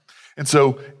that. And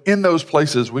so in those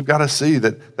places, we've got to see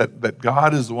that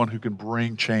God is the one who can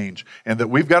bring change, and that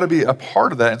we've got to be a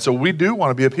part of that. And so we do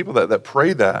want to be a people that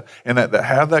pray that and that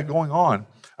have that going on.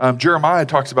 Jeremiah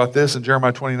talks about this in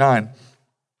Jeremiah 29.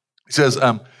 He says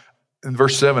in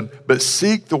verse 7, but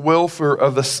seek the welfare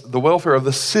of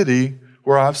the city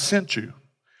where I've sent you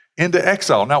into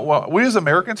exile. Now, we as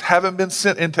Americans haven't been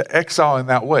sent into exile in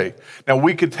that way. Now,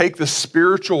 we could take the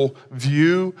spiritual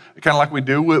view, kind of like we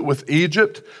do with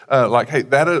Egypt, like, hey,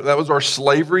 that was our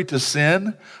slavery to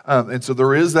sin, and so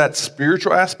there is that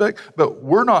spiritual aspect, but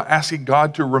we're not asking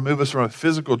God to remove us from a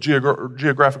physical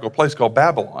geographical place called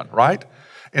Babylon, right?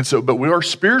 And so, but we are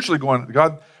spiritually going,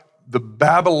 God, the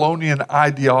Babylonian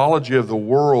ideology of the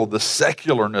world, the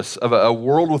secularness of a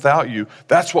world without you,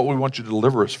 that's what we want you to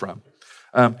deliver us from.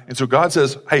 And so God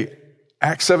says, hey,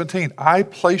 Acts 17, I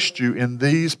placed you in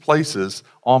these places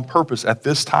on purpose at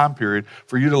this time period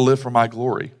for you to live for my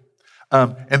glory.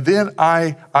 And then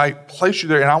I placed you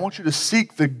there, and I want you to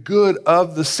seek the good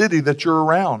of the city that you're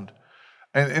around.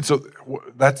 And so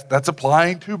that's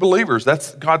applying to believers.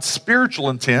 That's God's spiritual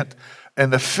intent.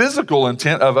 And the physical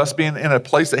intent of us being in a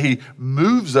place that he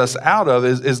moves us out of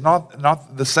is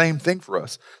not the same thing for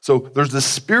us. So there's this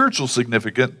spiritual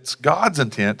significance, God's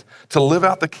intent to live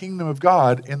out the kingdom of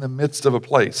God in the midst of a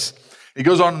place. He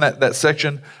goes on in that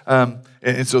section,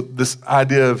 and so this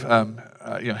idea of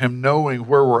him knowing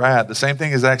where we're at, the same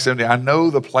thing as Acts 17. I know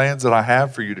the plans that I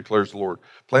have for you, declares the Lord.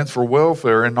 Plans for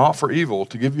welfare and not for evil,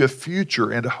 to give you a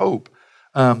future and a hope.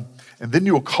 And then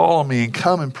you will call on me and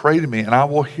come and pray to me, and I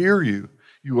will hear you.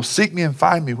 You will seek me and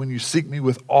find me when you seek me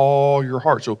with all your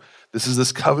heart. So this is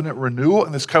this covenant renewal,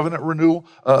 and this covenant renewal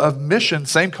of mission,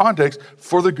 same context,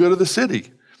 for the good of the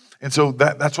city. And so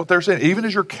that's what they're saying. Even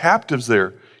as you're captives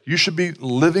there, you should be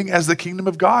living as the kingdom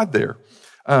of God there.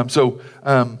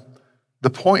 The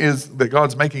point is that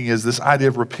God's making is this idea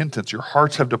of repentance. Your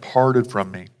hearts have departed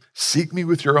from me. Seek me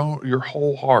with your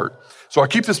whole heart. So I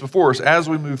keep this before us as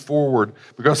we move forward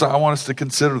because I want us to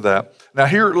consider that. Now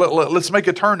here, let's make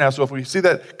a turn now. So if we see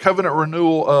that covenant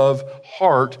renewal of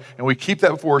heart and we keep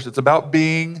that before us, it's about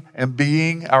being, and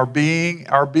our being,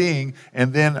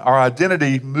 and then our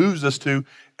identity moves us to,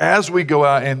 as we go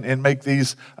out and make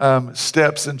these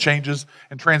steps and changes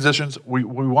and transitions, we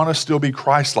want to still be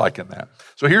Christ-like in that.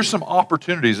 So here's some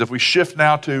opportunities. If we shift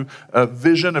now to a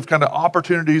vision of kind of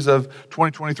opportunities of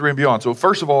 2023 and beyond. So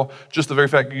first of all, just the very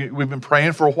fact we've been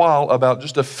praying for a while about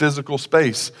just a physical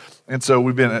space. And so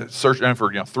we've been searching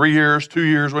for 3 years, 2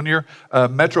 years, 1 year.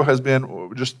 Metro has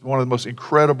been just one of the most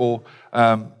incredible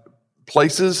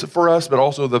places for us, but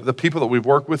also the people that we've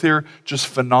worked with here, just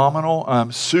phenomenal,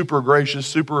 super gracious,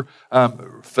 super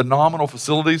phenomenal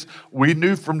facilities. We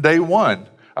knew from day one.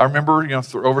 I remember,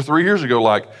 over 3 years ago,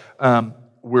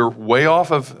 we're way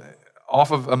off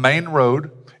of a main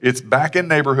road. It's back in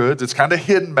neighborhoods. It's kind of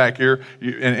hidden back here.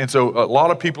 And so a lot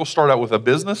of people start out with a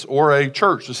business or a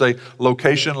church to say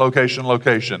location, location,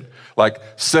 location.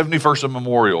 Like 71st and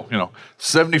Memorial,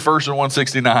 71st and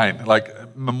 169,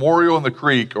 like Memorial in the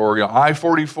Creek, or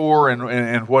I-44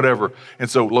 and whatever. And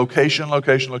so location,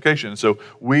 location, location. And so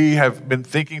we have been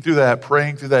thinking through that,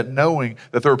 praying through that, knowing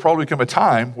that there will probably come a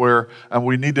time where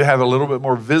we need to have a little bit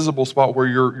more visible spot where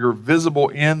you're visible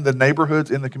in the neighborhoods,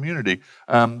 in the community.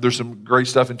 There's some great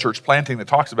stuff in church planting that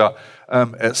talks about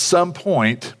at some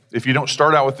point, if you don't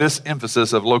start out with this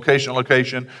emphasis of location,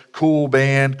 location, cool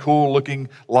band, cool looking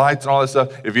lights and all that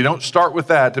stuff, if you don't start with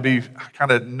that to be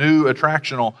kind of new,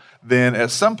 attractional, then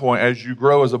at some point as you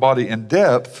grow as a body in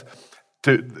depth,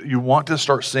 you want to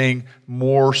start seeing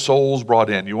more souls brought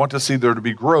in. You want to see there to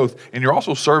be growth, and you're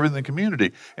also serving the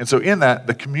community. And so in that,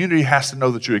 the community has to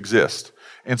know that you exist.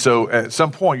 And so at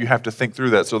some point you have to think through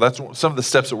that. So that's some of the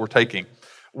steps that we're taking.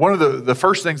 One of the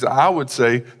first things that I would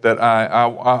say that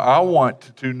I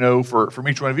want to know from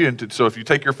each one of you, and so if you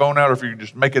take your phone out or if you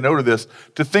just make a note of this,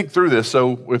 to think through this.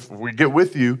 So if we get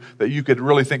with you, that you could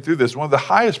really think through this. One of the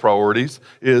highest priorities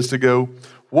is to go,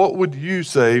 what would you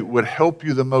say would help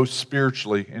you the most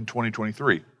spiritually in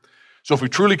 2023? So if we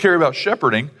truly care about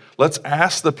shepherding, let's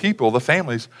ask the people, the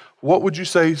families, what would you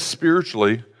say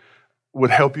spiritually would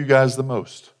help you guys the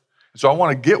most? So I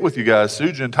want to get with you guys,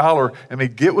 Sujan and Tyler,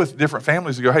 and get with different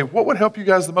families and go, hey, what would help you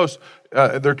guys the most?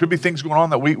 There could be things going on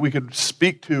that we could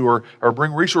speak to or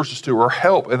bring resources to or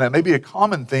help, and that may be a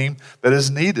common theme that is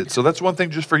needed. So that's one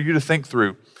thing just for you to think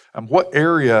through. What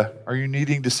area are you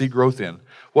needing to see growth in?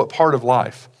 What part of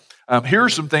life? Here are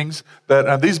some things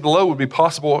that these below would be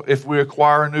possible if we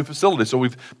acquire a new facility. So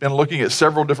we've been looking at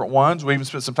several different ones. We even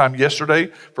spent some time yesterday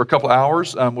for a couple of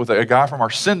hours with a guy from our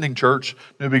sending church,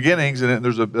 New Beginnings, and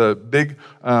there's a big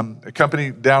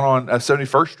company down on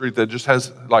 71st Street that just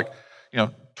has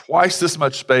twice this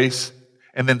much space,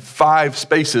 and then 5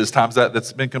 spaces times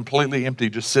that's been completely empty,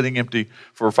 just sitting empty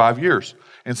for 5 years.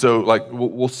 And so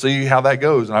we'll see how that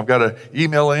goes. And I've got to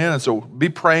email in. And so be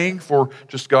praying for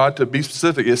just God to be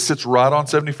specific. It sits right on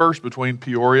 71st between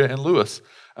Peoria and Lewis.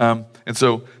 And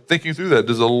so thinking through that,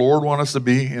 does the Lord want us to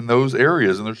be in those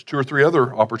areas? And there's 2 or 3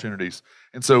 other opportunities.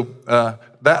 And so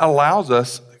that allows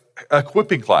us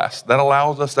equipping class. That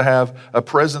allows us to have a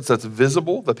presence that's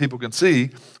visible, that people can see,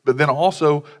 but then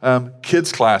also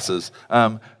kids classes,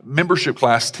 membership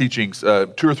class teachings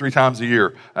 2 or 3 times a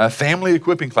year, family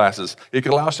equipping classes. It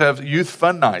could allow us to have youth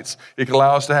fun nights. It could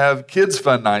allow us to have kids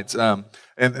fun nights. And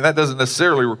that doesn't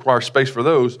necessarily require space for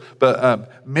those,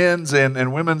 but men's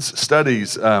and women's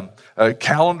studies,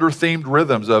 calendar-themed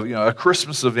rhythms of a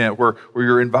Christmas event where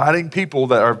you're inviting people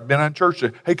that have been in church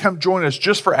to, hey, come join us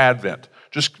just for Advent.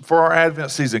 Just for our Advent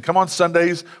season. Come on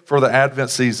Sundays for the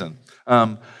Advent season.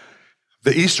 The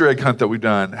Easter egg hunt that we've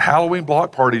done, Halloween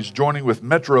block parties, joining with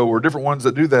Metro or different ones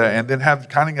that do that, and then have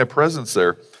kind of a presence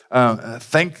there.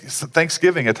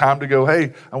 Thanksgiving, a time to go,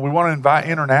 hey, we want to invite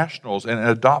internationals and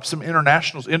adopt some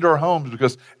internationals into our homes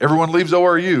because everyone leaves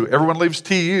ORU, everyone leaves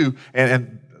TU,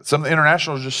 and some of the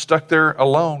internationals are just stuck there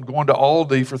alone going to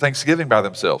Aldi for Thanksgiving by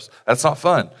themselves. That's not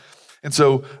fun. And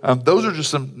so those are just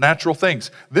some natural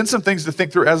things. Then some things to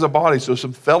think through as a body, so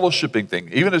some fellowshipping thing.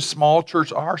 Even a small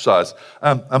church our size,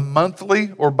 a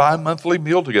monthly or bi-monthly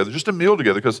meal together, just a meal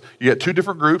together, because you got 2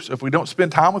 different groups. If we don't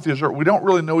spend time with each other, we don't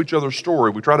really know each other's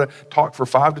story. We try to talk for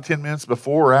 5 to 10 minutes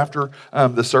before or after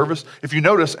the service. If you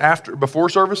notice, before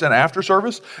service and after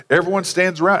service, everyone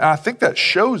stands around. And I think that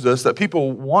shows us that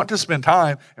people want to spend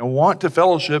time and want to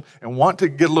fellowship and want to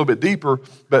get a little bit deeper,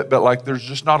 but there's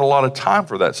just not a lot of time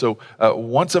for that. So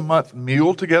once a month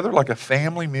meal together, like a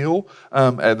family meal,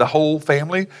 the whole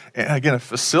family. And again, a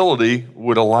facility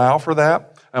would allow for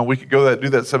that. We could go do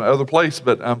that some other place,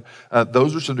 but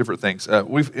those are some different things.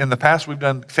 In the past, we've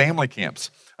done family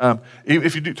camps.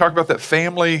 If you do talk about that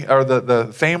family or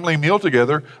the family meal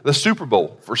together, the Super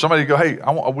Bowl, for somebody to go, hey,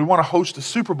 we want to host a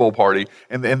Super Bowl party,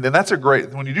 and that's a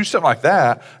great, when you do something like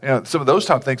that, some of those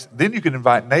type of things, then you can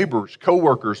invite neighbors,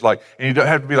 coworkers, and you don't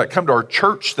have to be like, come to our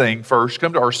church thing first,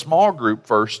 come to our small group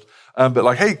first, but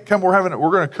like, hey, come, we're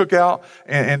going to cook out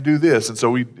and do this. And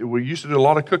so we used to do a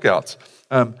lot of cookouts.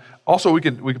 Also, we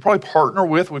could probably partner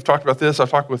with, we've talked about this, I've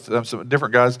talked with some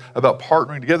different guys about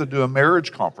partnering together to do a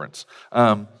marriage conference.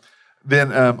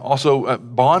 Also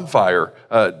bonfire.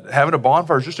 Having a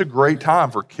bonfire is just a great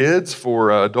time for kids,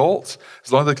 for adults,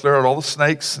 as long as they clear out all the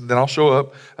snakes, and then I'll show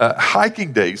up.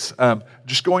 Hiking days,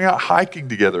 just going out hiking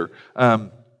together.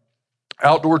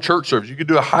 Outdoor church service. You could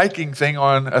do a hiking thing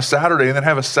on a Saturday and then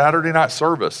have a Saturday night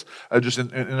service. Just in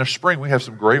the spring, we have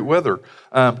some great weather.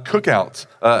 Cookouts.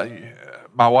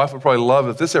 My wife would probably love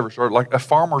if this ever started, like a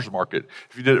farmer's market.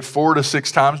 If you did it 4 to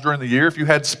 6 times during the year, if you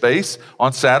had space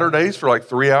on Saturdays for like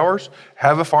 3 hours,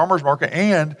 have a farmer's market.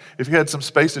 And if you had some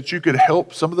space that you could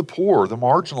help some of the poor, the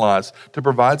marginalized, to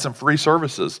provide some free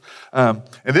services. And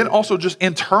then also just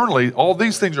internally, all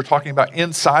these things are talking about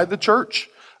inside the church.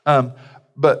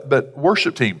 But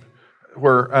worship team,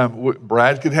 where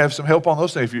Brad could have some help on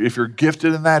those things if you're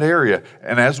gifted in that area.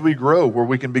 And as we grow, where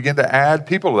we can begin to add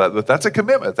people to that, but that's a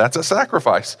commitment, that's a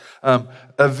sacrifice.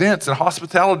 Events and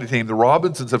hospitality team, the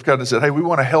Robinsons have kind of said, hey, we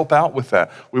want to help out with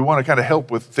that. We want to kind of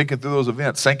help with thinking through those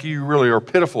events. Sankey, you really are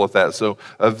pitiful at that. So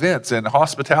events and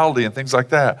hospitality and things like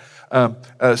that.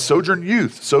 Sojourn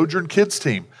Youth, Sojourn Kids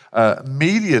team.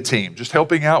 Media team, just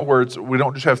helping out where we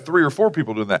don't just have 3 or 4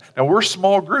 people doing that. Now, we're a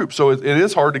small group, so it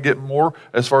is hard to get more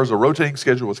as far as a rotating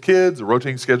schedule with kids, a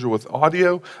rotating schedule with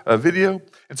audio, video.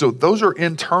 And so those are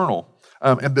internal.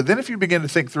 But then if you begin to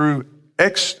think through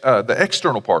the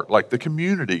external part, like the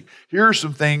community, here are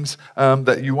some things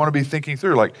that you want to be thinking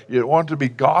through. Like you want to be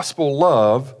gospel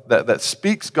love that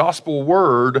speaks gospel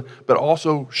word, but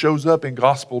also shows up in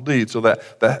gospel deeds. So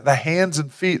that the hands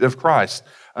and feet of Christ.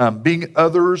 Being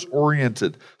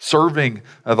others-oriented, serving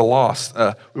the lost.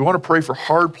 We want to pray for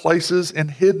hard places and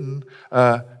hidden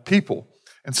people.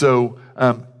 And so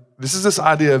this is this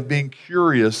idea of being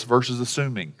curious versus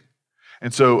assuming.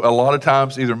 And so a lot of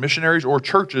times either missionaries or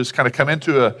churches kind of come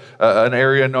into an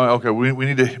area knowing, okay, we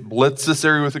need to blitz this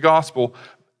area with the gospel.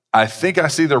 I think I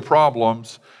see their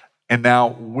problems, and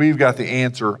now we've got the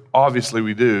answer. Obviously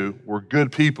we do. We're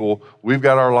good people. We've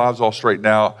got our lives all straightened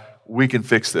out. We can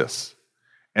fix this.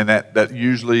 And that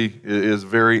usually is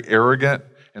very arrogant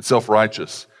and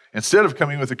self-righteous. Instead of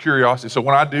coming with a curiosity. So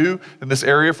when I do in this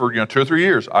area for 2 or 3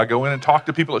 years, I go in and talk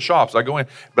to people at shops. I go in,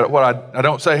 but what I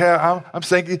don't say, hey, I'm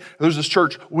thinking there's this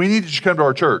church. We need you to come to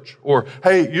our church. Or,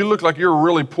 hey, you look like you're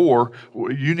really poor.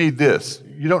 You need this.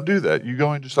 You don't do that. You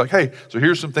go in just like, hey, so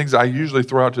here's some things I usually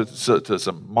throw out to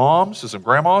some moms, to some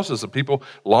grandmas, to some people,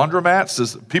 laundromats, to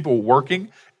some people working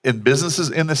in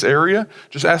businesses in this area,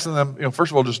 just asking them,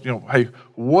 first of all, just, hey,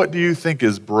 what do you think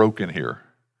is broken here?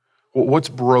 What's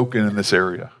broken in this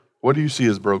area? What do you see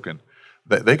as broken?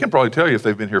 They can probably tell you if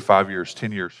they've been here 5 years,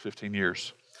 10 years, 15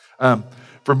 years.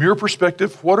 From your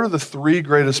perspective, what are the 3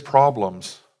 greatest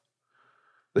problems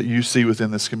that you see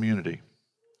within this community?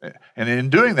 And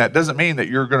in doing that doesn't mean that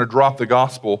you're going to drop the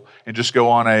gospel and just go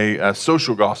on a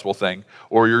social gospel thing,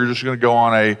 or you're just going to go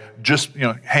on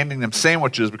handing them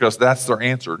sandwiches because that's their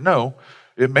answer. No,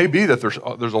 it may be that there's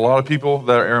a lot of people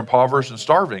that are impoverished and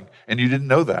starving, and you didn't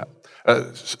know that.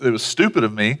 It was stupid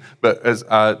of me, but as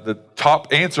the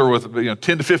top answer with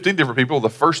 10 to 15 different people, the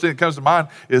first thing that comes to mind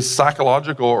is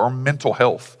psychological or mental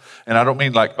health. And I don't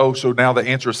mean like, so now the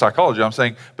answer is psychology. I'm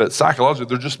saying, but psychologically,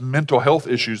 they're just mental health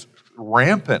issues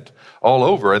rampant all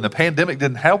over, and the pandemic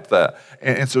didn't help that.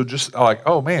 And so just like,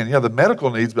 oh man, the medical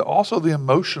needs, but also the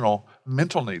emotional,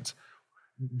 mental needs.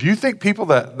 Do you think people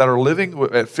that are living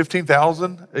at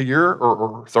 $15,000 a year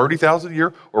or $30,000 a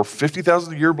year or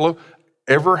 $50,000 a year below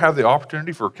ever have the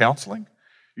opportunity for counseling?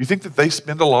 You think that they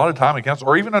spend a lot of time in counseling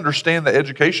or even understand the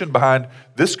education behind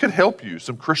this could help you,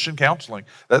 some Christian counseling?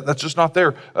 That's just not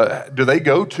there. Do they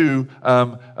go to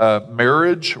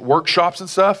marriage workshops and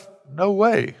stuff? No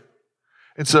way.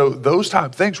 And so those type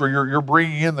of things where you're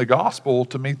bringing in the gospel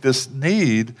to meet this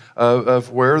need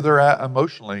of where they're at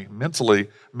emotionally, mentally,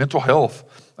 mental health.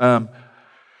 From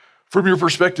your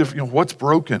perspective, what's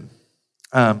broken?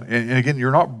 And again,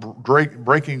 you're not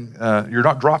you're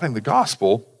not dropping the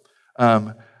gospel.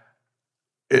 And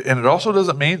it also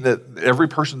doesn't mean that every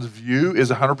person's view is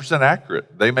 100%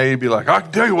 accurate. They may be like, I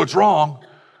can tell you what's wrong.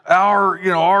 our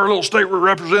little state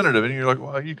representative. And you're like,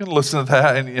 well, you can listen to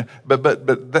that. But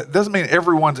that doesn't mean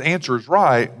everyone's answer is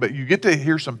right, but you get to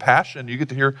hear some passion. You get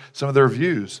to hear some of their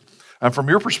views. And from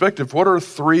your perspective, what are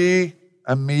 3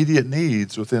 immediate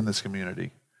needs within this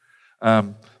community?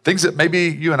 Things that maybe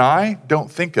you and I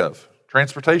don't think of.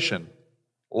 Transportation,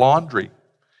 laundry.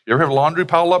 You ever have laundry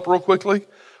pile up real quickly?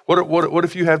 What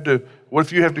if you have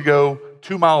to go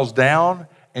 2 miles down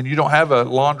and you don't have a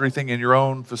laundry thing in your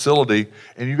own facility,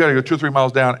 and you got to go 2 or 3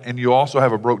 miles down, and you also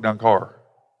have a broke down car,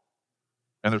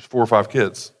 and there's 4 or 5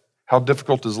 kids? How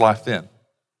difficult is life then?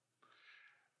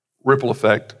 Ripple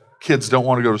effect. Kids don't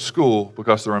want to go to school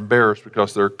because they're embarrassed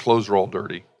because their clothes are all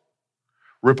dirty.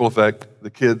 Ripple effect. The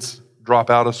kids drop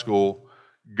out of school,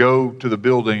 go to the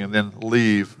building, and then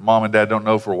leave. Mom and dad don't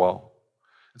know for a while.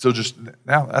 And so just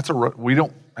now, we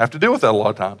don't have to deal with that a lot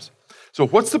of times. So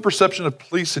what's the perception of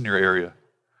police in your area?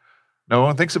 No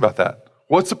one thinks about that.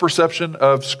 What's the perception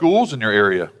of schools in your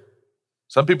area?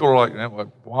 Some people are like,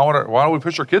 why don't we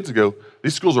push our kids to go?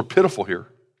 These schools are pitiful here.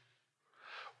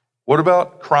 What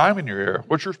about crime in your area?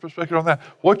 What's your perspective on that?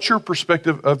 What's your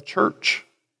perspective of church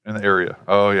in the area?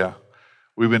 Oh, yeah.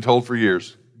 We've been told for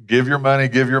years, give your money,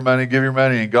 give your money, give your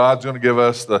money, and God's going to give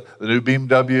us the new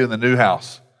BMW and the new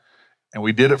house. And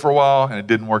we did it for a while, and it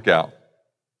didn't work out.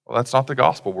 Well, that's not the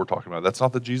gospel we're talking about. That's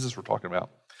not the Jesus we're talking about.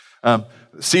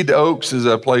 Seed to Oaks is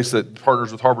a place that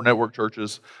partners with Harbor Network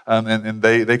churches, and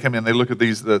they come in, they look at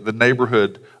these, the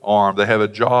neighborhood arm, they have a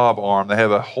job arm, they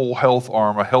have a whole health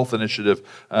arm, a health initiative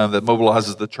that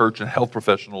mobilizes the church and health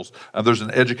professionals. There's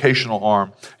an educational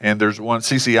arm, and there's one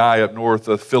CCI up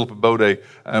north, Philip and Bode,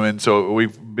 and so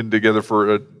we've been together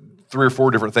for 3 or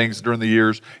 4 different things during the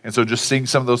years, and so just seeing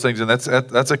some of those things, and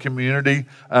that's a community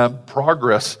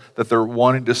progress that they're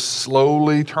wanting to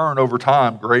slowly turn over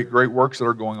time. Great works that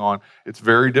are going on. It's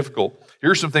very difficult.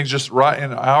 Here's some things just right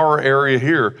in our area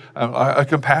here, a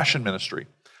compassion ministry.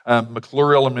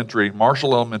 McClure Elementary,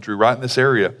 Marshall Elementary, right in this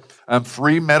area.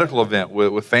 Free medical event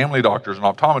with family doctors and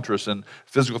optometrists and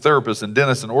physical therapists and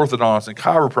dentists and orthodontists and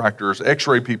chiropractors,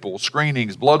 x-ray people,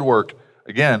 screenings, blood work.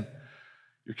 Again,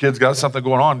 your kid's got something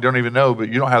going on, you don't even know, but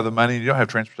you don't have the money, you don't have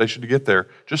transportation to get there.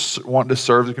 Just wanting to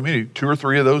serve the community. 2 or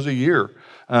 3 of those a year.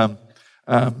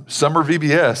 Summer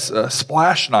VBS,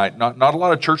 splash night. Not a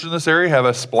lot of churches in this area have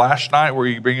a splash night where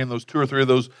you bring in those 2 or 3 of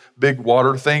those big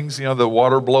water things, the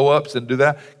water blow-ups, and do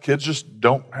that. Kids just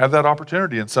don't have that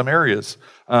opportunity in some areas.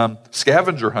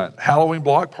 Scavenger hunt, Halloween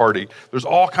block party. There's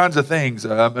all kinds of things.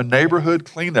 A neighborhood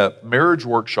cleanup, marriage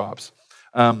workshops.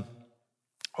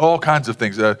 All kinds of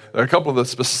things. There are a couple of the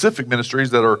specific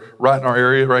ministries that are right in our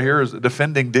area right here is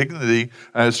Defending Dignity.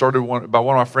 Started by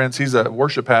one of my friends. He's a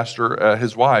worship pastor,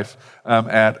 his wife,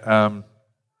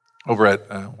 over at,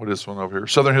 what is this one over here?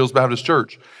 Southern Hills Baptist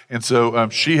Church. And so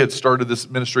she had started this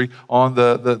ministry on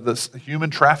the human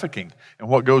trafficking and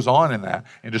what goes on in that.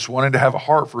 And just wanted to have a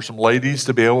heart for some ladies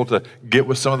to be able to get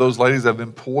with some of those ladies that have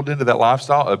been pulled into that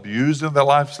lifestyle, abused in that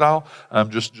lifestyle,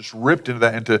 just ripped into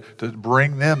that, and to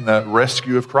bring them the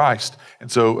rescue of Christ.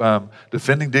 And so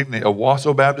Defending Dignity,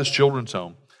 Owasso Baptist Children's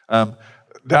Home.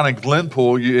 Down in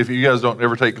Glenpool, if you guys don't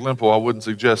ever take Glenpool, I wouldn't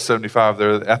suggest 75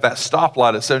 there. At that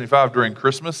stoplight at 75 during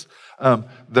Christmas,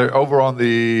 they're over on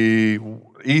the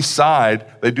east side,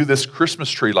 they do this Christmas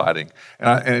tree lighting.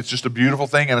 And it's just a beautiful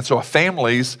thing. And so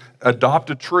families adopt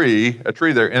a tree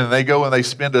there, and they go and they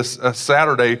spend a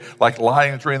Saturday like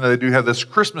lighting a tree, and then they do have this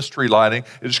Christmas tree lighting.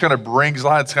 It just kind of brings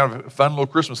light. It's kind of a fun little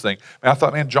Christmas thing. And I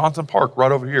thought, man, Johnson Park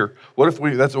right over here. What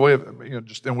if that's a way of,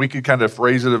 and we could kind of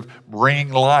phrase it of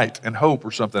bringing light and hope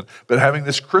or something. But having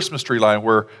this Christmas tree lighting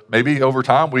where maybe over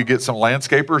time we get some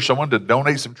landscapers, someone to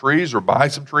donate some trees or buy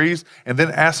some trees, and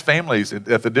then ask families at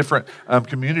the different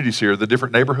communities here, the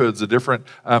different neighborhoods, the different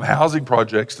housing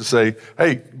projects to say,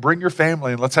 hey, bring your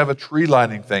family and let's have a tree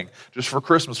lighting thing just for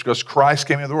Christmas because Christ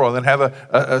came into the world, and then have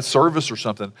a service or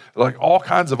something. Like all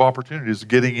kinds of opportunities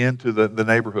getting into the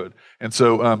neighborhood. And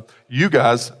so you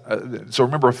guys, so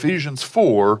remember Ephesians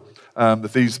 4,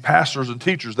 that these pastors and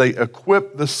teachers, they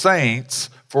equip the saints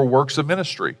for works of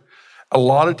ministry. A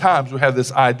lot of times we have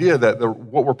this idea that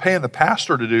what we're paying the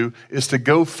pastor to do is to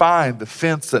go find the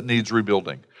fence that needs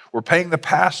rebuilding. We're paying the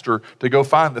pastor to go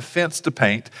find the fence to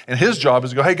paint, and his job is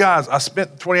to go, hey guys, I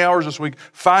spent 20 hours this week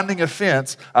finding a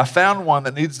fence. I found one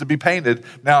that needs to be painted.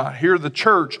 Now here at the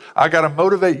church, I got to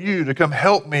motivate you to come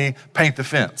help me paint the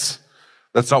fence.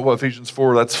 That's not what Ephesians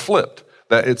 4, that's flipped.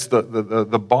 That it's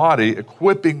the body,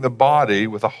 equipping the body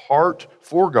with a heart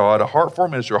for God, a heart for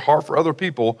ministry, a heart for other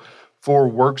people, for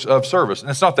works of service. And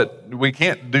it's not that we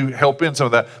can't help in some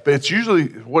of that, but it's usually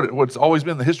what's always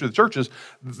been the history of the church is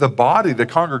the body, the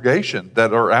congregation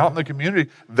that are out in the community,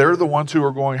 they're the ones who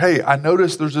are going, hey, I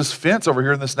noticed there's this fence over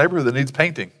here in this neighborhood that needs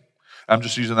painting. I'm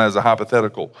just using that as a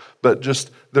hypothetical, but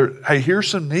just there, hey, here's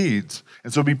some needs.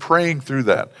 And so be praying through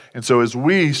that. And so as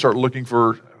we start looking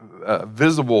for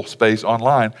visible space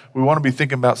online, we want to be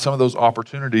thinking about some of those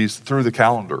opportunities through the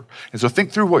calendar. And so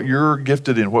think through what you're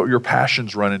gifted in, what your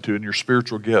passions run into, and your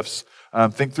spiritual gifts.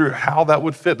 Think through how that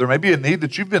would fit. There may be a need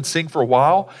that you've been seeing for a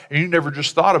while, and you never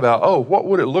just thought about, oh, what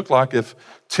would it look like if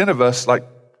 10 of us, like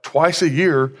twice a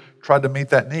year, tried to meet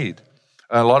that need?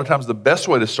 A lot of times the best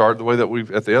way to start, the way that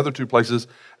we've, at the other two places,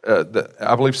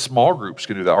 I believe small groups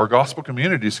can do that. Our gospel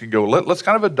communities can go, let's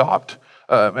kind of adopt.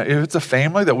 If it's a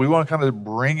family that we want to kind of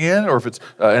bring in, or if it's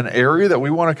an area that we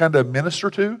want to kind of minister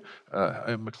to,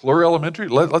 in McClure Elementary,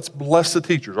 let's bless the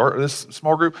teachers. This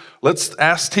small group, let's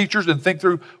ask teachers and think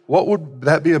through what would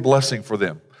that be a blessing for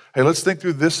them. Hey, let's think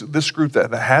through this group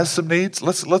that has some needs.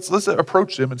 Let's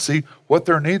approach them and see what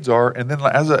their needs are, and then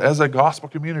as a gospel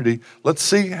community, let's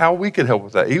see how we can help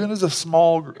with that, even as a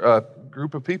small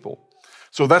group of people.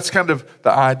 So that's kind of the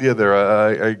idea there,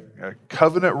 a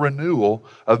covenant renewal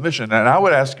of mission. And I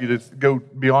would ask you to go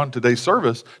beyond today's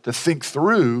service to think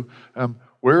through,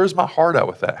 where is my heart at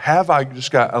with that? Have I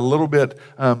just got a little bit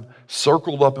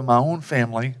circled up in my own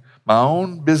family, my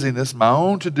own busyness, my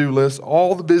own to-do list,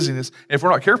 all the busyness? And if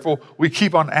we're not careful, we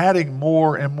keep on adding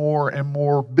more and more and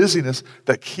more busyness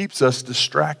that keeps us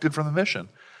distracted from the mission.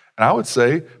 And I would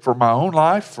say for my own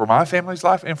life, for my family's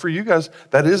life, and for you guys,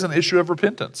 that is an issue of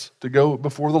repentance, to go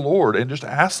before the Lord and just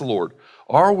ask the Lord,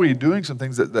 are we doing some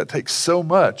things that take so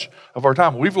much of our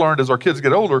time? We've learned as our kids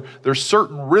get older, there's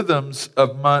certain rhythms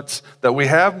of months that we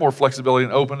have more flexibility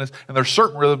and openness, and there's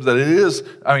certain rhythms that it is,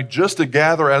 just to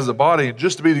gather as a body and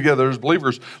just to be together as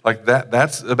believers, like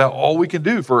that's about all we can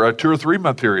do for a 2 or 3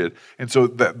 month period. And so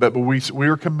but we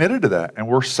are committed to that, and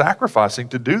we're sacrificing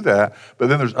to do that. But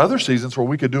then there's other seasons where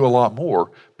we could do a lot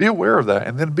more. Be aware of that,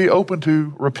 and then be open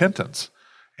to repentance.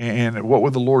 And what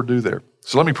would the Lord do there?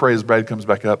 So let me pray as Brad comes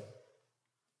back up.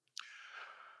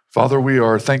 Father, we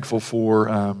are thankful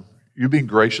for you being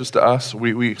gracious to us.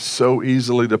 We so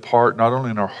easily depart, not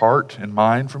only in our heart and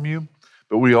mind from you,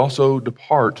 but we also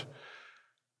depart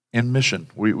in mission.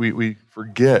 We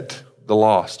forget the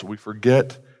lost. We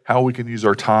forget how we can use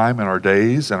our time and our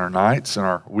days and our nights and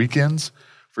our weekends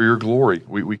for your glory.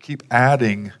 We keep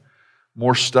adding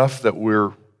more stuff that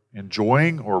we're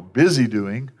enjoying or busy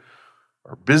doing,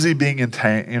 or busy being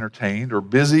entertained, or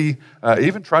busy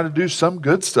even trying to do some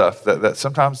good stuff, that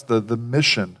sometimes the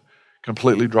mission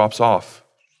completely drops off.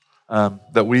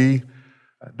 That we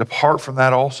depart from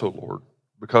that also, Lord,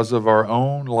 because of our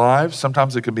own lives.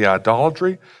 Sometimes it can be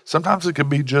idolatry. Sometimes it can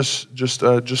be just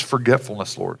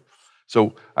forgetfulness, Lord.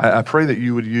 So I pray that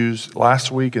you would use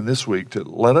last week and this week to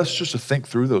let us just to think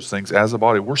through those things as a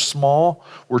body. We're small,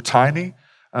 we're tiny.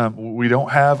 We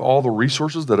don't have all the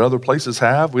resources that other places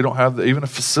have. We don't have even a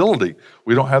facility.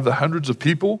 We don't have the hundreds of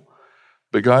people.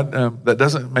 But God, that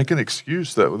doesn't make an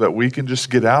excuse that we can just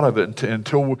get out of it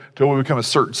until we become a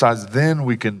certain size. Then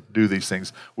we can do these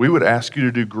things. We would ask you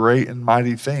to do great and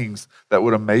mighty things that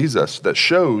would amaze us, that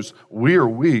shows we are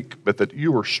weak, but that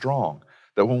you are strong.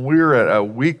 That when we're at a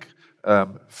weak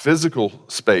physical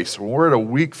space, when we're at a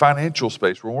weak financial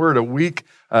space, when we're at a weak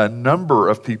number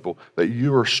of people, that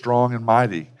you are strong and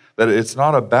mighty. That it's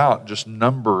not about just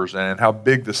numbers and how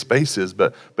big the space is,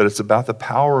 but it's about the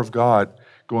power of God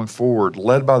going forward,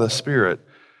 led by the Spirit,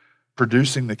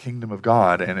 producing the kingdom of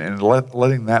God and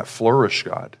letting that flourish,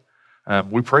 God.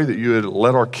 We pray that you would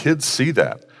let our kids see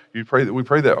that. We pray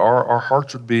that our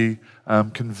hearts would be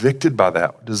convicted by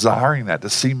that, desiring that, to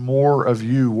see more of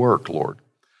you work, Lord.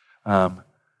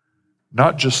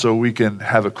 Not just so we can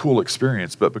have a cool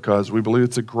experience, but because we believe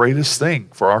it's the greatest thing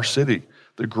for our city.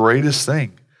 The greatest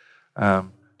thing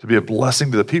to be a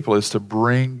blessing to the people is to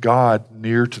bring God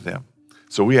near to them.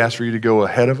 So we ask for you to go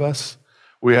ahead of us.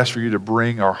 We ask for you to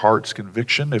bring our heart's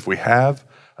conviction. If we have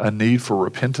a need for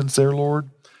repentance there, Lord,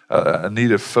 a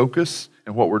need of focus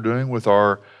in what we're doing with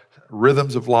our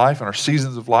rhythms of life and our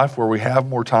seasons of life where we have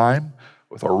more time,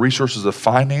 with our resources of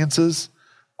finances,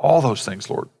 all those things,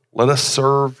 Lord. Let us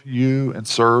serve you and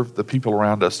serve the people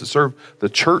around us, to serve the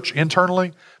church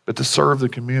internally, but to serve the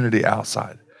community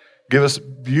outside. Give us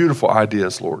beautiful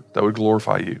ideas, Lord, that would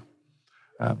glorify you.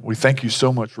 We thank you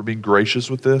so much for being gracious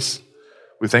with this.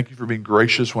 We thank you for being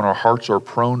gracious when our hearts are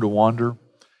prone to wander.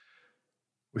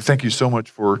 We thank you so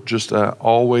much for just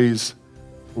always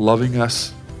loving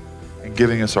us and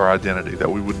giving us our identity, that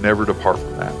we would never depart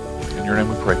from that. In your name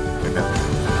we pray.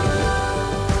 Amen.